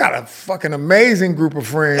 but I got a fucking amazing group of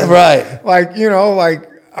friends. Right. We're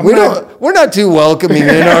not too welcoming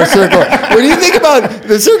in our circle. When you think about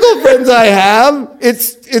the circle of friends I have,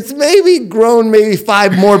 it's maybe grown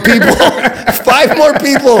 5 more people. 5 more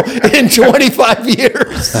people in 25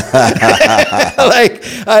 years.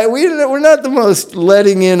 We're not the most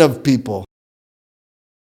letting in of people.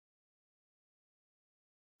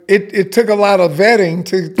 It took a lot of vetting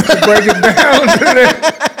to break it down to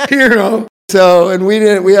that, So, and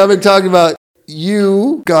we haven't talked about,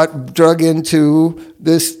 you got drug into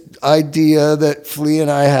this idea that Flea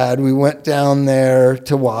and I had. We went down there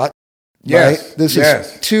to Watts. Yes. Right? This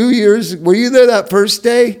was 2 years. Were you there that first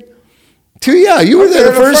day? You were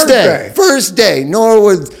there the first day. First day. Nora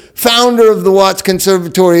was founder of the Watts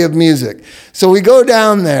Conservatory of Music. So we go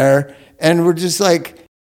down there and we're just like,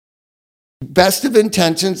 best of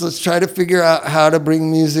intentions. Let's try to figure out how to bring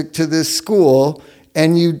music to this school.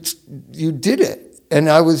 And you did it. And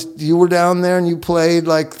you were down there and you played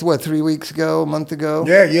 3 weeks ago, a month ago?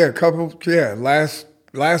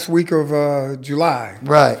 Last week of July.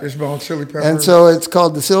 Right. Fishbone Chili Peppers. And so it's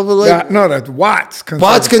called the Silver Lake? That's Watts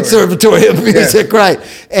Conservatory. Watts Conservatory of Music, right.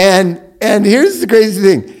 And here's the crazy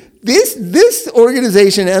thing. This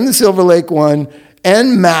organization and the Silver Lake one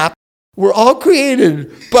and MAP were all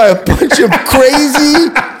created by a bunch of crazy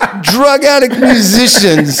drug addict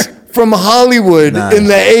musicians from Hollywood in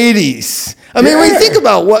the 80s. I mean, when you think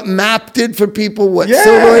about what MAP did for people, what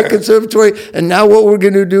Silver Lake Conservatory, and now what we're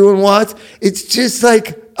going to do in Watts, it's just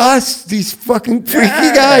like us, these fucking freaky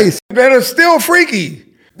guys. That are still freaky.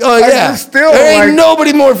 Oh, yeah. There ain't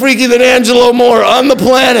nobody more freaky than Angelo Moore on the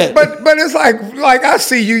planet. But it's like I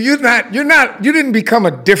see you. You didn't become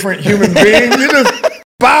a different human being. You just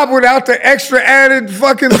Bob without the extra added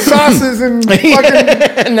fucking sauces and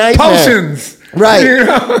fucking potions. Right.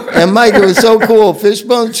 And Mike, it was so cool.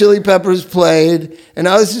 Fishbone Chili Peppers played, and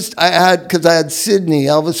because I had Sydney,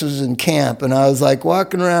 Elvis was in camp, and I was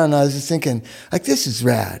walking around, and I was just thinking, this is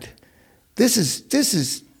rad. This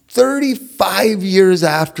is 35 years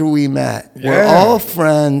after we met. Yeah. We're all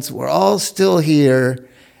friends. We're all still here.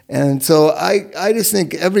 And so I just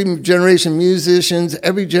think every generation of musicians,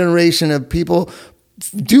 every generation of people,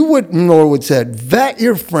 do what Norwood said. Vet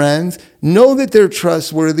your friends. Know that they're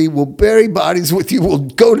trustworthy. Will bury bodies with you. Will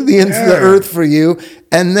go to the ends of the earth for you.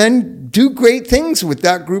 And then do great things with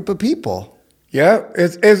that group of people. Yeah.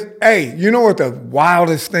 Hey, you know what the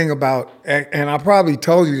wildest thing about, and I probably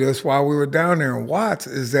told you this while we were down there in Watts,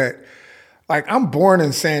 is that I'm born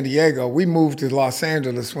in San Diego. We moved to Los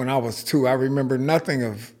Angeles when I was 2. I remember nothing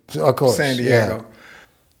of course, San Diego. Yeah.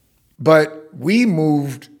 But we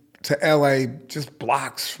moved to LA just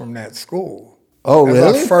blocks from that school. Oh,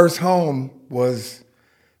 really? Our first home was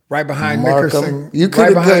right behind Markham. Nickerson. You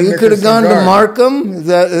could have gone to Markham? Is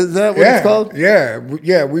that what it's called? Yeah.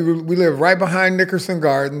 We lived right behind Nickerson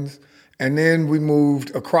Gardens, and then we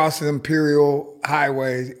moved across the Imperial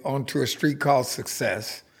Highway onto a street called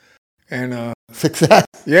Success. And Success?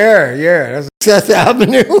 Yeah. That's Success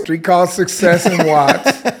Avenue? Street called Success in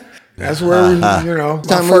Watts. That's where,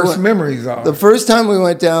 my first memories are. The first time we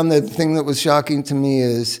went down, the thing that was shocking to me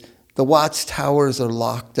is the Watts Towers are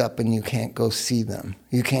locked up and you can't go see them.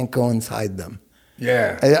 You can't go inside them.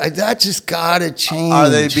 Yeah. That just got to change. Are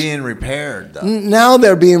they being repaired, though? Now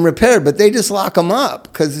they're being repaired, but they just lock them up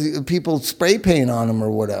because people spray paint on them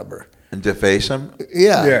or whatever. And deface them?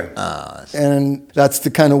 Yeah. Yeah. And that's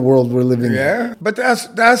the kind of world we're living in. Yeah. But that's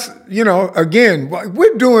again,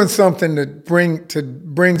 we're doing something to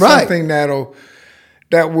bring something that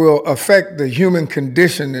will affect the human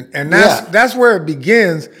condition. And that's where it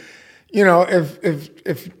begins.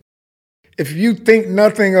 If you think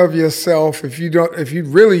nothing of yourself, if you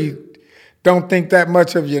really don't think that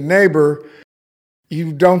much of your neighbor,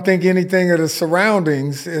 you don't think anything of the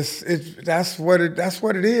surroundings. That's what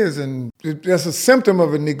it is, and that's a symptom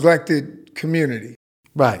of a neglected community.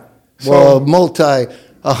 Right. So,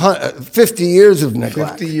 50 years of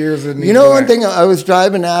neglect. 50 years of neglect. You know, one thing, I was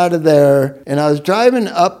driving out of there, and I was driving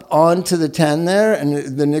up onto the 10 there,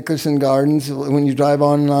 and the Nickerson Gardens, when you drive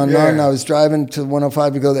on and on and on, I was driving to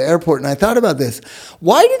 105 to go to the airport, and I thought about this.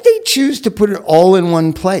 Why did they choose to put it all in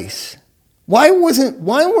one place? Why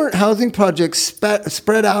weren't housing projects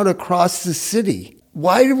spread out across the city?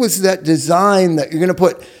 Why was that design that you're going to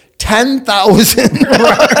put 10,000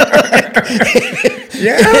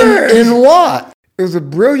 in what? It was a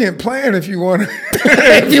brilliant plan if you want to.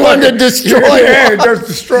 If you want to destroy it. Just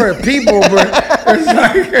destroy people, but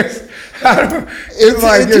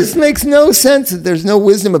it just makes no sense that there's no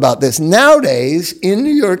wisdom about this. Nowadays, in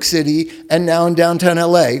New York City and now in downtown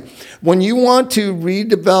LA, when you want to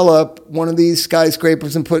redevelop one of these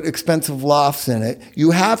skyscrapers and put expensive lofts in it,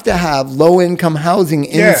 you have to have low-income housing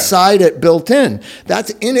inside it built in.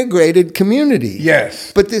 That's integrated community.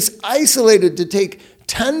 Yes. But this isolated to take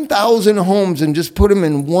 10,000 homes and just put them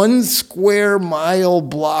in 1 square mile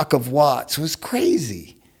block of Watts was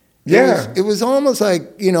crazy. It was almost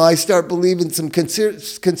like, I start believing some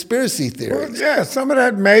conspiracy theories. Well, some of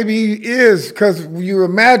that maybe is because you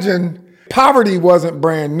imagine poverty wasn't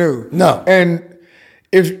brand new. No. And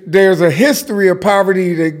if there's a history of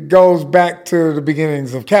poverty that goes back to the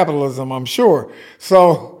beginnings of capitalism, I'm sure.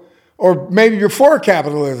 So, or maybe before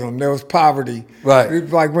capitalism, there was poverty. Right.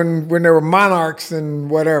 Like when there were monarchs and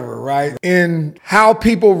whatever, right? And how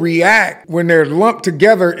people react when they're lumped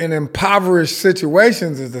together in impoverished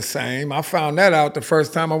situations is the same. I found that out the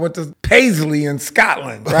first time I went to Paisley in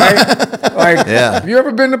Scotland, right? Have you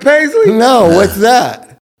ever been to Paisley? No, what's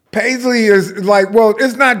that? Paisley is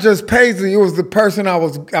it's not just Paisley. It was the person I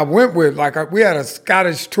went with. We had a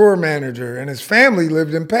Scottish tour manager and his family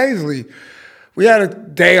lived in Paisley. We had a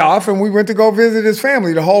day off and we went to go visit his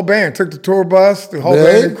family, the whole band. Took the tour bus, the whole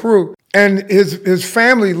band and crew. And his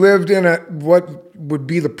family lived in what would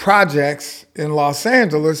be the projects in Los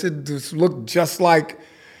Angeles. It just looked just like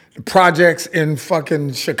the projects in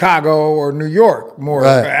fucking Chicago or New York,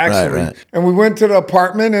 actually. Right. And we went to the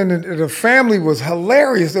apartment and the family was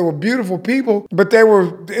hilarious. They were beautiful people, but it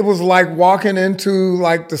was like walking into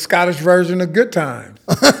the Scottish version of Good Times.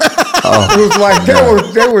 It was like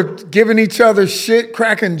they were giving each other shit,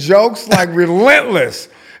 cracking jokes, relentless.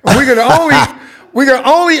 And we could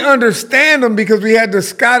only understand them because we had the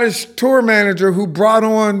Scottish tour manager who brought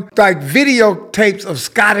on videotapes of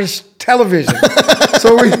Scottish television.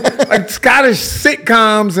 So we Scottish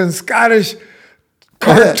sitcoms and Scottish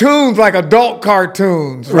cartoons, adult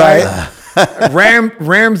cartoons, right?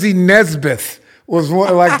 Ramsey Nesbitt was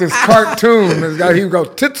one, this cartoon. He would go,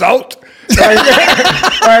 tits out.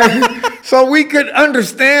 So we could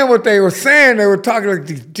understand what they were saying. They were talking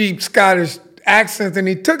these deep Scottish accents, and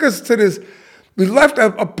he took us to this. We left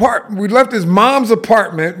his mom's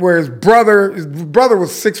apartment where his brother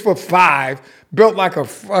was 6'5", built like a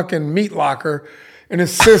fucking meat locker, and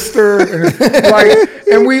his sister,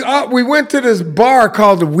 and we went to this bar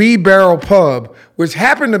called the Wee Barrel Pub, which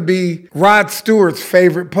happened to be Rod Stewart's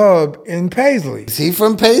favorite pub in Paisley. Is he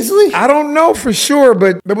from Paisley? I don't know for sure,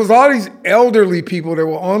 but there was all these elderly people that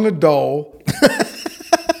were on the dole.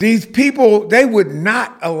 These people, they would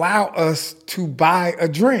not allow us to buy a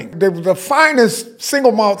drink. They were the finest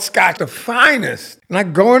single malt scotch, the finest. And I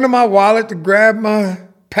go into my wallet to grab my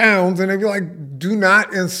pounds, and they'd be like, do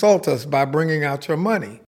not insult us by bringing out your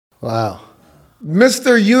money. Wow.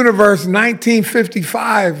 Mr. Universe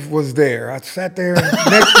 1955 was there. I sat there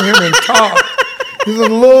next to him and talked. He's a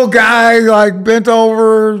little guy, bent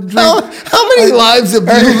over. How many lives have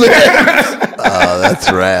you lived? Oh,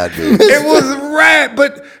 that's rad, dude. It was rad.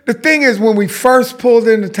 But the thing is, when we first pulled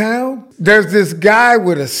into town, there's this guy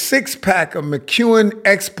with a 6-pack of McEwen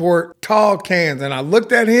Export tall cans. And I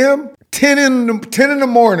looked at him, 10 in the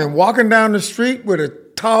morning, walking down the street with a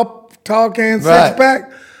tall can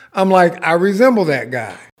 6-pack. I'm like, I resemble that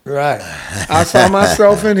guy. Right. I saw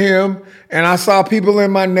myself in him, and I saw people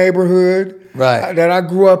in my neighborhood that I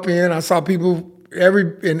grew up in. I saw people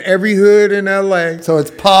in every hood in LA. So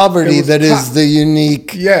it's poverty is the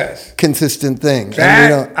unique, consistent thing.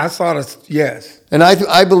 I saw this, yes. And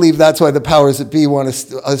I believe that's why the powers that be want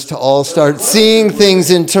us to all start seeing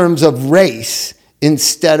things in terms of race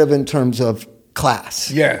instead of in terms of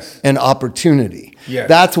class. Yes. And opportunity. Yes.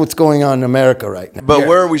 That's what's going on in America right now. But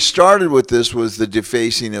where we started with this was the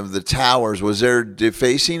defacing of the towers. Was there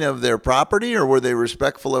defacing of their property, or were they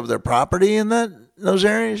respectful of their property in those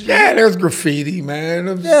areas? Yeah, there's graffiti, man.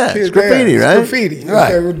 It's graffiti, right? Graffiti.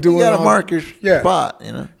 Right. They were doing You got to mark your spot,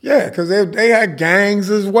 Yeah, because they had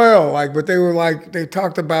gangs as well. But they were they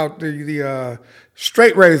talked about the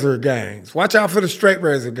straight razor gangs. Watch out for the straight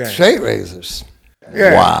razor gangs. Straight razors.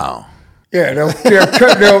 Yeah. Wow. Yeah, they'll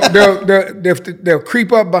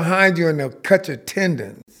creep up behind you and they'll cut your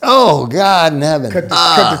tendons. Oh, God in heaven. Cut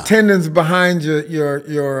the tendons behind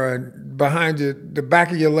the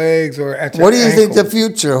back of your legs or at your What do you think ankles. the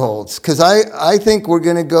future holds? Because I think we're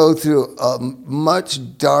going to go through a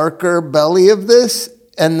much darker belly of this,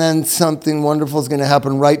 and then something wonderful is going to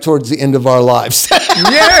happen right towards the end of our lives. Yeah.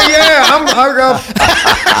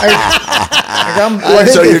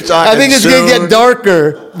 I think it's going to get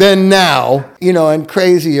darker than now, and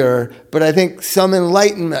crazier. But I think some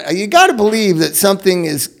enlightenment. You got to believe that something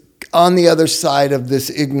is on the other side of this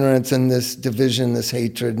ignorance and this division, this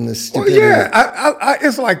hatred and this stupidity. Well, yeah,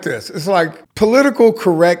 it's like this. It's like political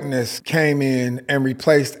correctness came in and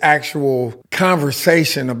replaced actual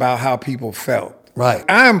conversation about how people felt. Right.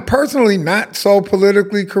 I'm personally not so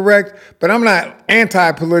politically correct, but I'm not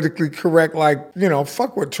anti-politically correct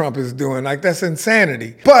fuck what Trump is doing. That's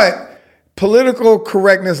insanity. But political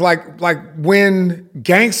correctness, like when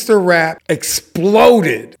gangster rap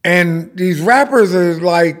exploded and these rappers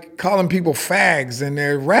are calling people fags in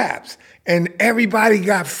their raps and everybody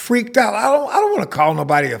got freaked out. I don't want to call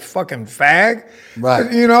nobody a fucking fag.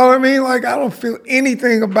 Right. You know what I mean? I don't feel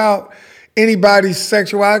anything about anybody's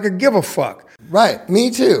sexuality. I could give a fuck. Right,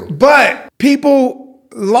 me too. But people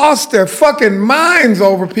lost their fucking minds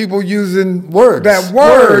over people using words.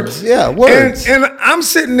 Words. Yeah, words. And I'm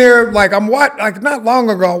sitting there not long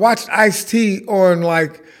ago, I watched Ice-T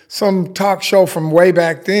on some talk show from way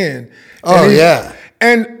back then. Oh, yeah.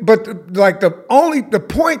 But the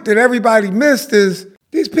point that everybody missed is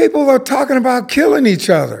these people are talking about killing each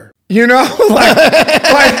other.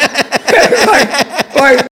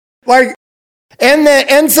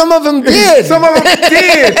 And some of them did. Some of them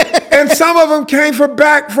did. And some of them came from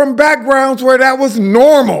backgrounds where that was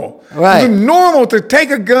normal. Right. It was normal to take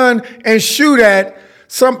a gun and shoot at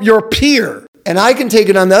your peer. And I can take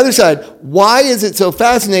it on the other side. Why is it so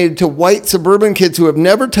fascinating to white suburban kids who have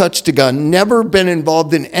never touched a gun, never been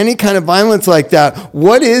involved in any kind of violence like that?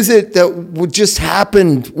 What is it that just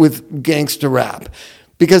happened with gangster rap?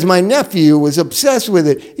 Because my nephew was obsessed with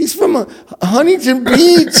it. He's from Huntington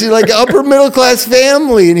Beach, upper middle class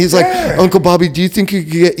family. And he's like, Uncle Bobby, do you think you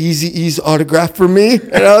could get Eazy-E's autograph for me?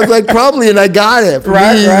 And I was like, probably. And I got it.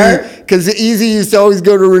 Right. Because Eazy used to always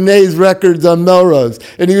go to Renee's Records on Melrose.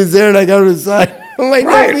 And he was there and I got his sign. I'm like,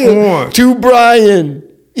 nephew, to Brian.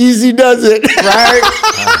 Easy does it. Right?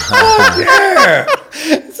 Yeah.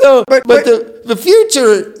 So, but the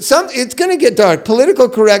future, it's going to get dark. Political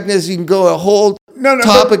correctness, you can go a whole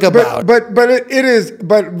topic about. But it is.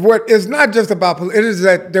 But what is not just about. It is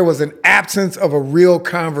that there was an absence of a real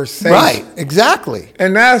conversation. Right. Exactly.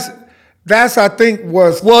 And that's I think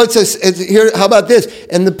was. Well, it's here. How about this?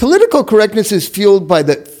 And the political correctness is fueled by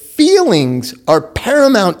the feelings are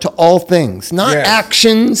paramount to all things, not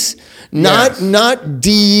actions, not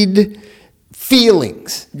deed.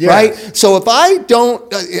 Feelings, right? So if I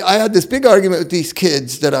had this big argument with these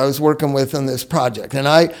kids that I was working with on this project, and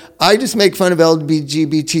I just make fun of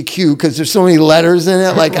LGBTQ because there's so many letters in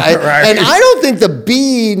it. And I don't think the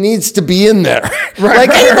B needs to be in there.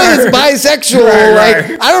 Anybody that's bisexual,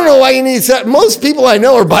 I don't know why you need. Most people I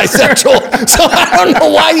know are bisexual, so I don't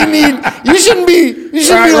know why you shouldn't be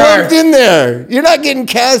lumped in there. You're not getting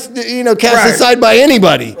cast aside by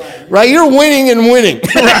anybody, right? You're winning and winning.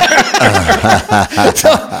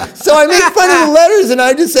 So I make fun of the letters and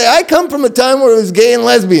I just say, I come from a time where it was gay and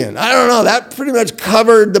lesbian. I don't know, that pretty much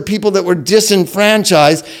covered the people that were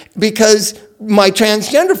disenfranchised because my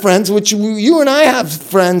transgender friends, which you and I have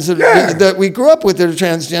friends that we grew up with that are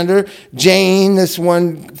transgender, Jane, this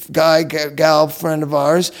one gal friend of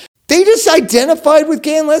ours, they just identified with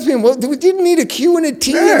gay and lesbian. Well, we didn't need a Q and a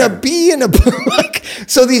T and a B and a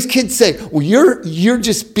so these kids say, well, you're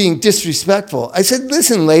just being disrespectful. I said,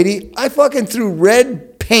 listen, lady, I fucking threw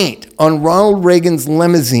red paint on Ronald Reagan's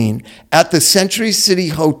limousine at the Century City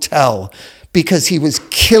Hotel because he was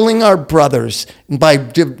killing our brothers by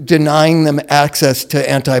denying them access to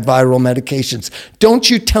antiviral medications. Don't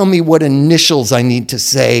you tell me what initials I need to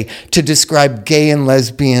say to describe gay and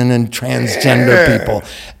lesbian and transgender people.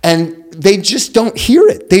 And they just don't hear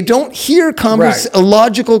it. They don't hear a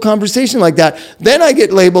logical conversation like that. Then I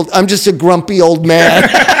get labeled, I'm just a grumpy old man.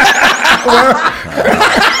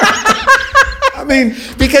 I mean,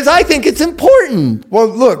 because I think it's important. Well,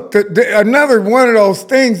 look, another one of those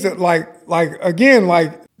things that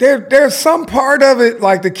there's some part of it,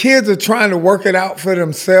 like the kids are trying to work it out for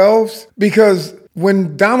themselves, because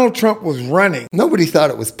when Donald Trump was running, nobody thought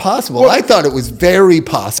it was possible. I thought it was very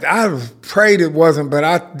possible. I prayed it wasn't, but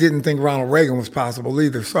I didn't think Ronald Reagan was possible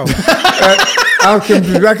either. So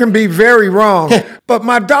I can be very wrong. But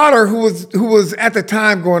my daughter, who was at the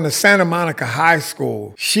time going to Santa Monica High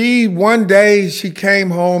School, one day she came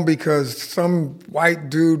home because some white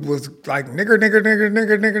dude was like, nigger, nigger, nigger,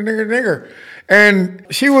 nigger, nigger, nigger, nigger. And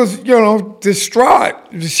she was, distraught.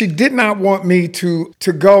 She did not want me to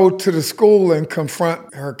go to the school and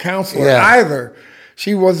confront her counselor either.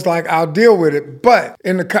 She was like, I'll deal with it. But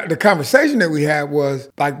in the conversation that we had was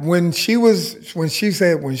like when she was in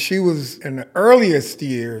the earliest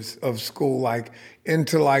years of school, like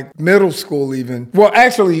into like middle school even. Well,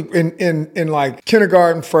 actually in like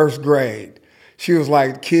kindergarten, first grade. She was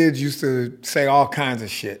like, kids used to say all kinds of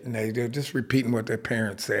shit, and they're just repeating what their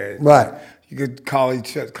parents said. Right. You could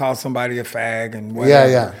call somebody a fag and whatever.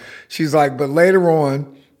 Yeah. She's like, but later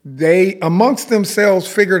on, they amongst themselves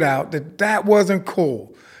figured out that wasn't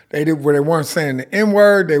cool. They weren't saying the N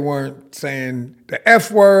word, they weren't saying the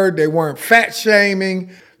F word, they weren't fat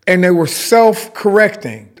shaming, and they were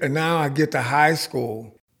self-correcting. And now I get to high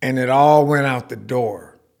school, and it all went out the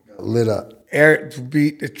door. Lit up.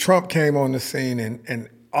 Trump came on the scene, and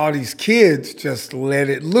all these kids just let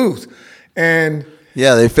it loose. And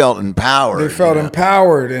yeah, they felt empowered.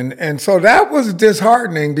 Empowered. And so that was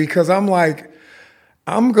disheartening because I'm like,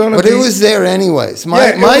 But it was there anyways.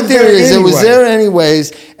 My theory is it was there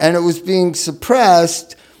anyways, and it was being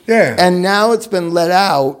suppressed. Yeah. And now it's been let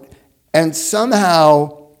out, and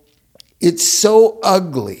somehow it's so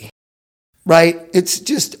ugly, right? It's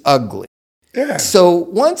just ugly. Yeah. So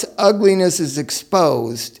once ugliness is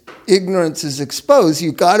exposed, ignorance is exposed,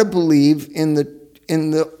 you got to believe in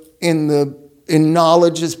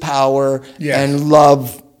knowledge is power, and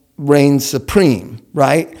love reigns supreme,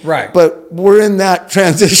 right? Right. But we're in that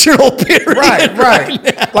transitional period.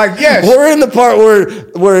 Right. Like, yes. We're in the part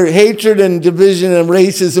where hatred and division and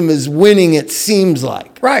racism is winning, it seems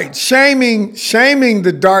like. Right. Shaming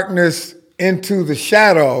the darkness into the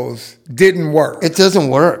shadows didn't work. It doesn't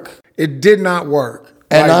work. It did not work.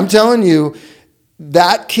 And I'm telling you,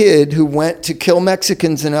 that kid who went to kill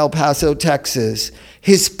Mexicans in El Paso, Texas,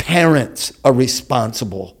 his parents are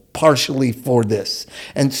responsible partially for this.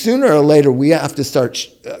 And sooner or later, we have to start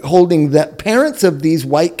holding the parents of these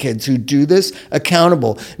white kids who do this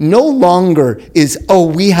accountable. No longer is,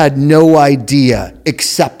 we had no idea,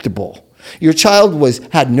 acceptable. Your child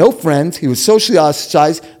had no friends. He was socially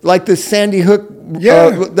ostracized, like the Sandy Hook,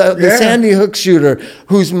 the Sandy Hook shooter,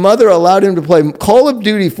 whose mother allowed him to play Call of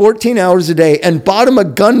Duty 14 hours a day and bought him a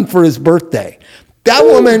gun for his birthday. That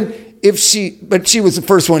woman, but she was the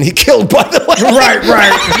first one he killed, by the way. Right.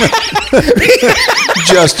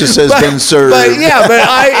 Justice has been served. But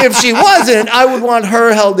if she wasn't, I would want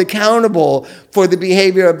her held accountable for the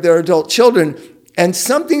behavior of their adult children. And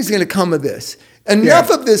something's going to come of this. Enough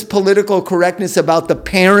of this political correctness about the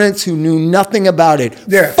parents who knew nothing about it.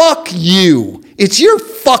 Yeah. Fuck you. It's your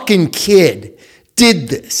fucking kid did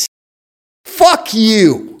this. Fuck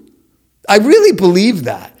you. I really believe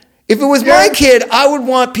that. If it was my kid, I would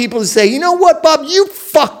want people to say, you know what, Bob, you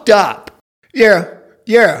fucked up. Yeah.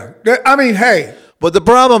 I mean, hey. But the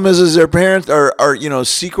problem is their parents are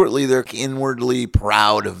secretly they're inwardly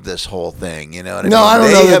proud of this whole thing. You know what I mean? No, I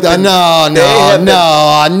don't know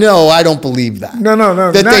that. No, I don't believe that. No.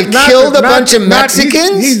 That they killed a bunch of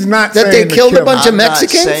Mexicans? He's not that saying they killed a bunch of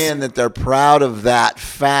Mexicans? I'm not saying that they're proud of that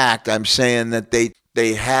fact. I'm saying that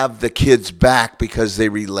they have the kids back because they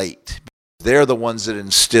relate. They're the ones that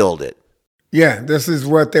instilled it. Yeah, this is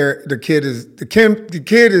what the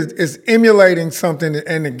kid is emulating something,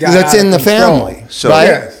 and the guy that's in the family, so, right?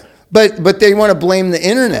 Yes. But they want to blame the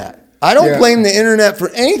internet. I don't blame the internet for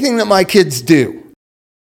anything that my kids do.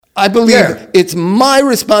 I believe it's my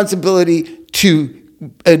responsibility to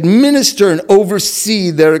administer and oversee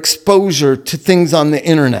their exposure to things on the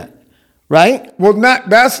internet. Right? Well,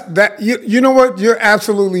 you know what? You're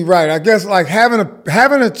absolutely right. I guess like having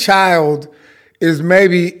a child is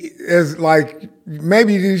maybe as like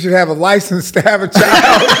maybe you should have a license to have a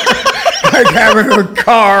child. Like having a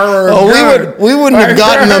car or a gun. We wouldn't have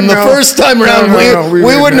gotten them the first time around. We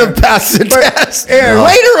wouldn't have passed the test. Yeah,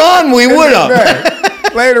 later on, we would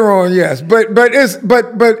have. Later on, yes. But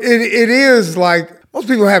it is like most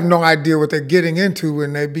people have no idea what they're getting into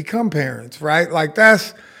when they become parents, right? Like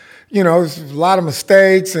that's, it's a lot of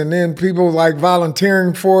mistakes, and then people like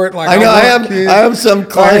volunteering for it. Like I know I have some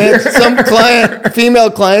clients, female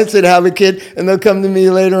clients that have a kid, and they'll come to me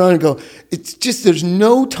later on and go, "It's just there's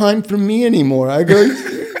no time for me anymore." I go,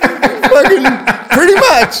 "Fucking pretty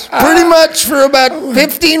much for about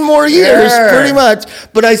 15 more years, pretty much."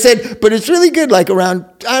 But I said, but it's really good. Like around,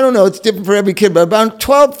 I don't know, it's different for every kid, but about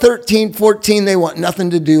 12, 13, 14, they want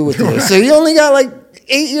nothing to do with you. So you only got like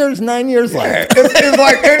 8 years, 9 years left. It's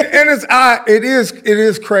like, and it's odd. It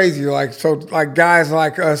is crazy. Like, so like guys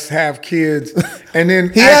like us have kids, and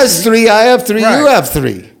then he has 3, I have 3, right. You have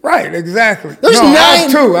 3. Right, exactly. There's 9, I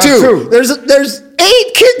have two. There's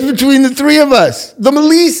 8 kids between the 3 of us. The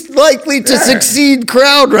least likely to succeed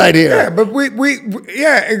crowd right here. Yeah, but we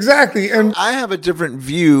exactly. And I have a different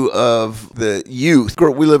view of the youth.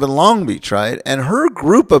 We live in Long Beach, right? And her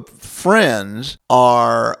group of friends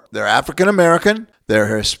they're African American,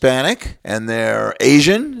 they're Hispanic, and they're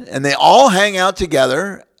Asian, and they all hang out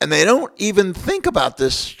together, and they don't even think about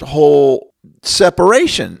this whole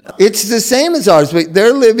separation. It's the same as ours, but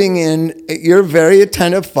they're living in, you're a very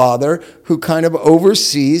attentive father who kind of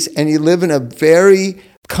oversees, and you live in a very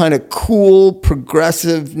kind of cool,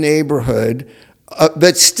 progressive neighborhood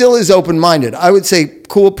that still is open-minded. I would say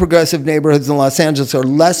cool, progressive neighborhoods in Los Angeles are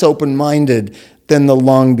less open-minded than the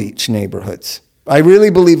Long Beach neighborhoods. I really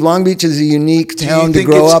believe Long Beach is a unique town to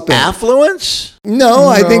grow up in. Affluence? No,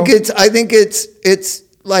 I think it's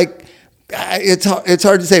like, it's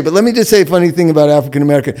hard to say, but let me just say a funny thing about African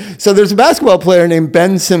American. So there's a basketball player named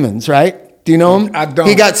Ben Simmons, right? Do you know him? I don't.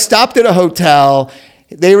 He got stopped at a hotel.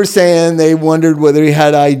 They were saying they wondered whether he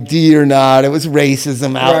had ID or not. It was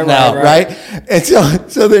racism out and out, right? And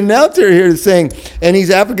so the announcer here is saying, and he's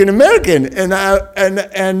African American, and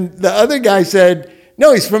the other guy said,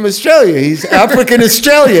 no, he's from Australia. He's African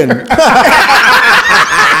Australian.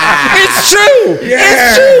 It's true. Yeah.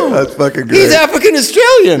 It's true. That's fucking great. He's African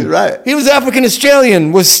Australian. Right. He was African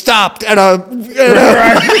Australian, was stopped at a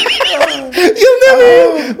you'll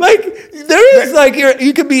never, like, there is, like,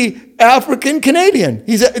 you could be African Canadian.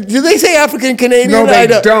 Do they say African Canadian? No, they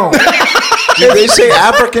don't. Did they say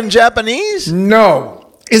African Japanese?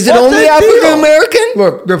 No. Is it only African American?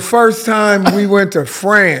 Look, the first time we went to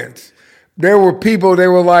France, there were people, they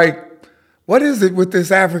were like, what is it with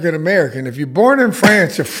this African American? If you're born in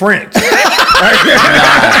France, you're French. It's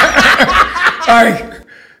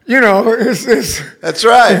That's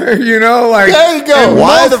right. like There you go.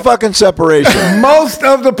 Why the fucking separation? most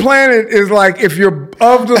of the planet is like, if you're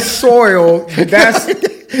of the soil, that's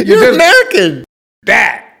You're American.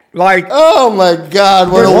 that. Like, Oh my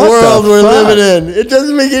God! What a What the world we're fuck? living in. It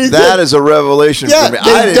doesn't make any sense. That is a revelation for me.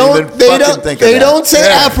 I didn't even fucking think of that. They don't say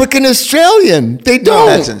African Australian. They don't.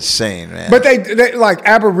 That's insane, man. but they like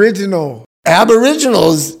Aboriginal,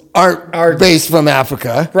 Aboriginals aren't based from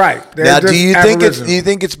Africa. right? They're now, just do you Aboriginal.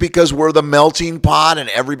 think it's because we're the melting pot and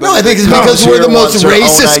everybody? No, I think it's that comes because we're here the most wants their own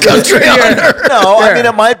racist identity? country on earth. No, I Yeah. mean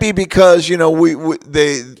it might be because all No. the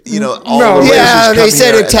races Yeah, they come said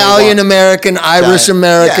here and they Italian want- American, Irish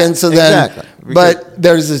American. Yeah, so then, exactly. but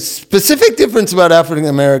there's a specific difference about African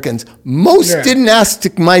Americans. Most Yeah. didn't ask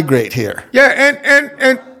to migrate here. Yeah,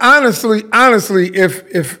 and honestly,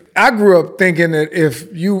 if I grew up thinking that if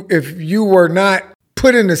you were not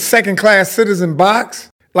put in the second class citizen box,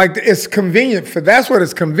 like it's convenient for, that's what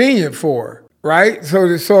it's convenient for, right? So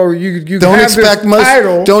you Don't have expect this much.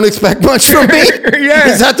 title. Don't expect much from me. Yeah.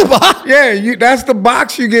 Is that the box? Yeah, that's the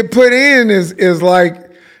box you get put in is like,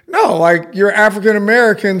 no, like you're African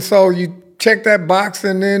American, so you check that box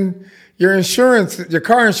and then your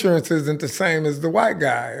car insurance isn't the same as the white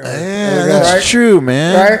guy. Yeah, that's true,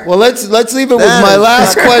 man. Right? Well, let's leave it with That my is-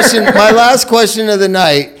 last question. My last question of the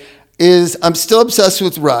night is: I'm still obsessed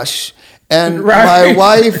with Rush. And Right. my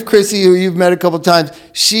wife, Chrissy, who you've met a couple times,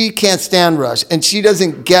 she can't stand Rush. And she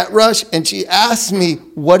doesn't get Rush. And she asked me,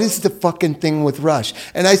 what is the fucking thing with Rush?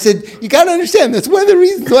 And I said, you got to understand, that's one of the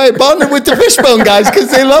reasons why I bonded with the Fishbone guys, because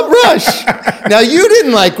they love Rush. Now, you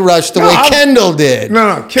didn't like Rush the way Kendall did.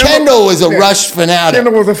 No. Kendall was a Rush fanatic.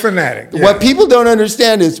 Kendall was a fanatic. Yeah. What people don't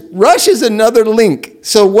understand is Rush is another link.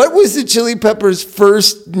 So what was the Chili Peppers'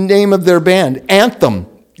 first name of their band? Anthem.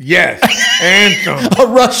 Yes, Anthem. A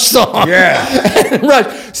Rush song. Yeah.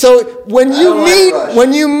 Rush. So when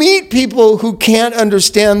you meet people who can't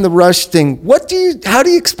understand the Rush thing, how do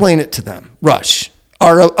you explain it to them? Rush.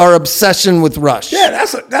 our obsession with Rush. Yeah,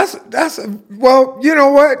 that's a well, you know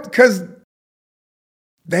what? Because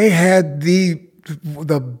they had the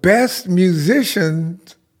best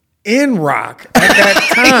musicians in rock at that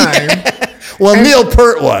time. Well, Neil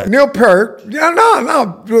Peart was. Neil Peart,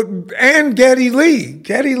 no, and Geddy Lee.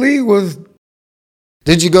 Geddy Lee was.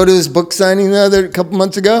 Did you go to his book signing a couple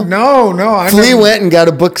months ago? No. Flea went and got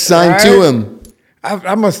a book signed to him.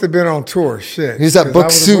 I must have been on tour. Shit. He's at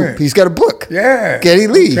Book Soup. He's got a book. Yeah. Geddy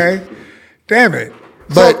Lee. Okay. Damn it.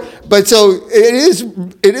 But so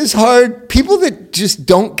it is hard. People that just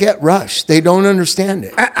don't get Rush, they don't understand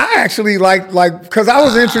it. I actually like because I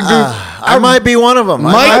was introduced. I might be one of them.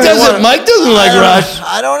 Mike doesn't like Rush.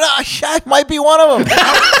 I don't know. I might be one of them.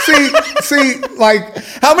 see, like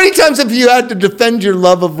How many times have you had to defend your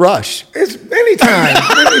love of Rush? it's many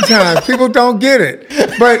times people don't get it,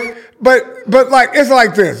 but like it's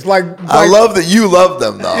like this. Like I love that you love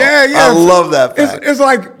them though. Yeah. I love that fact. It's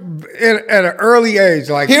like at an early age.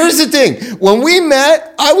 Like Here's the thing. When we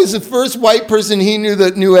met, I was the first white person he knew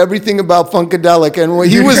that knew everything about Funkadelic, and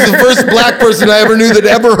he was the first black person I ever knew that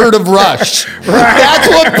ever heard of Rush. Right. That's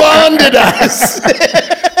what bonded us.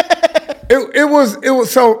 It was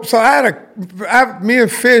so me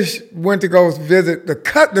and Fish went to go visit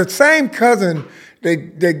the same cousin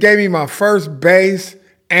that gave me my first bass,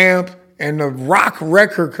 amp, and the rock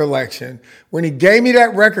record collection. When he gave me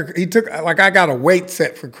that record, he took, like, I got a weight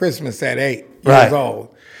set for Christmas at 8 years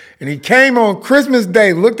old. And he came on Christmas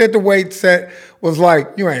Day, looked at the weight set, was like,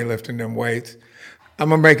 you ain't lifting them weights.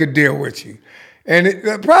 I'm gonna make a deal with you. And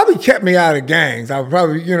it probably kept me out of gangs. I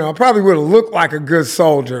probably would have looked like a good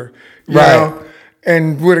soldier, you know,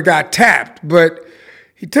 and would have got tapped. But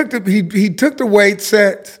he took the weight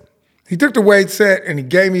set. He took the weight set and he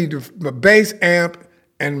gave me the bass amp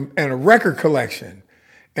and a record collection,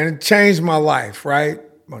 and it changed my life. Right,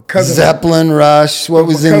 my cousin Zeppelin, Rush. What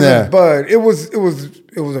was in there? Bud. It was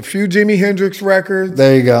a few Jimi Hendrix records.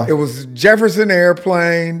 There you go. It was Jefferson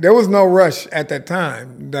Airplane. There was no Rush at that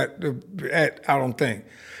time. I don't think.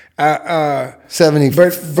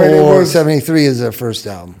 74, but it was 73 is their first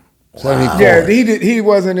album. 74. Yeah, he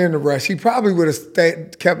wasn't into Rush. He probably would have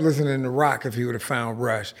kept listening to rock if he would have found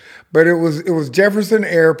Rush. But it was Jefferson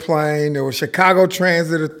Airplane. There was Chicago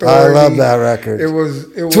Transit Authority. I love that record. It was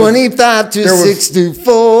 25 to 64.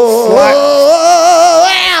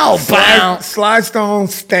 Slide Stone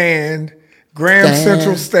Stand, Graham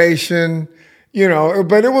Central Station. You know,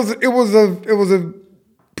 but it was a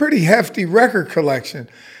pretty hefty record collection.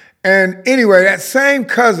 And anyway, that same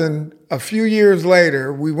cousin, a few years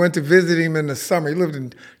later, we went to visit him in the summer. He lived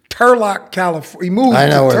in Turlock, California. He moved to Turlock. I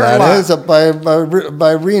know where that is, up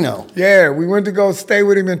by Reno. Yeah, we went to go stay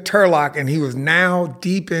with him in Turlock, and he was now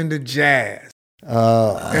deep into jazz.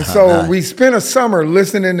 And so we spent a summer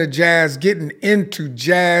listening to jazz, getting into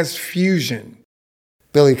jazz fusion.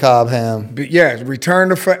 Billy Cobham. Yeah, Return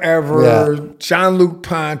to Forever, Jean-Luc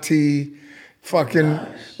Ponty, fucking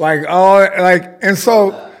like all like, and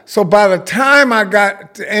so by the time I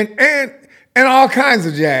got to, and all kinds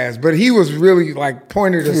of jazz, but he was really like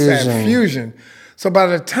pointed us at fusion. So by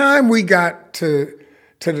the time we got I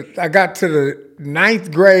got to the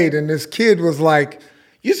 9th grade, and this kid was like,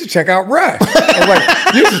 "You should check out Rush." I was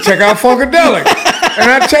like, "You should check out Funkadelic."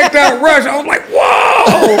 And I checked out Rush. I was like,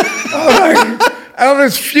 "Whoa!" I was like, all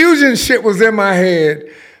this fusion shit was in my head.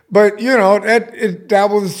 But you know that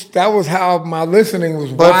was how my listening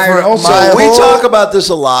was wide open. So we talk about this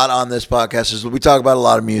a lot on this podcast. We talk about a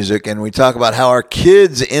lot of music, and we talk about how our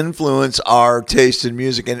kids influence our taste in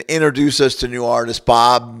music and introduce us to new artists.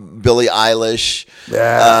 Bob, Billie Eilish,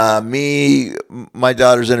 my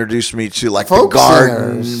daughters introduced me to like folk the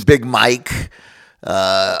Garden, singers. Big Mike,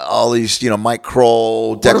 all these, Mike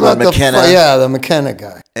Kroll, Declan McKenna. The McKenna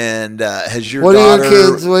guy. And has your What daughter?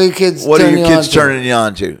 What are your kids turning you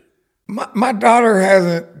on to? My daughter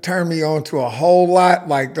hasn't turned me on to a whole lot.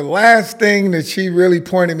 Like the last thing that she really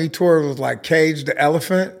pointed me toward was like Cage the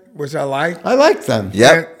Elephant, which I like. I like them.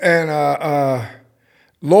 Yep. And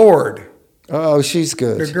Lord. Oh, she's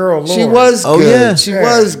good. The girl, Lord. She was good. Yeah. She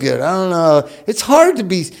was good. I don't know. It's hard to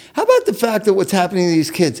be. How about the fact that what's happening to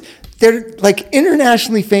these kids? They're like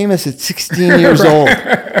internationally famous at 16 years old.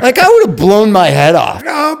 Like I would have blown my head off.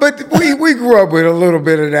 No, but we grew up with a little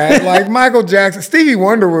bit of that. Like Michael Jackson, Stevie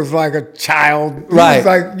Wonder was like a child. He Right. was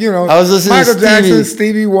like, I was listening Michael to Jackson,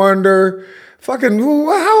 Stevie Wonder. Fucking,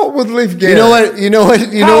 how old was Leif Garrett? You know what?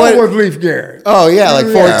 How old was Leif Garrett? Oh, yeah, like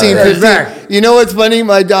 14, 15. Exactly. You know what's funny?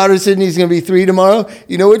 My daughter Sydney's going to be 3 tomorrow.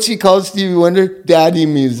 You know what she calls Stevie Wonder? Daddy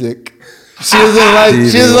music. She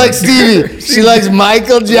doesn't like Stevie. She likes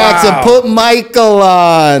Michael Jackson. Wow. Put Michael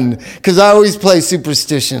on. Because I always play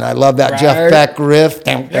Superstition. I love that Jeff Beck riff.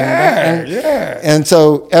 Yeah. And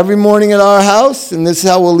so every morning at our house, and this is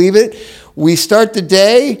how we'll leave it, we start the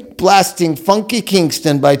day blasting Funky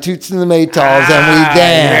Kingston by Toots and the Maytals, and we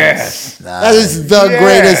dance. Yes. That is the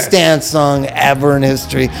greatest dance song ever in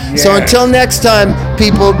history. So until next time,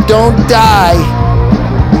 people, don't die.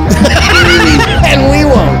 And we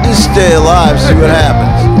won't. Just stay alive, see what happens.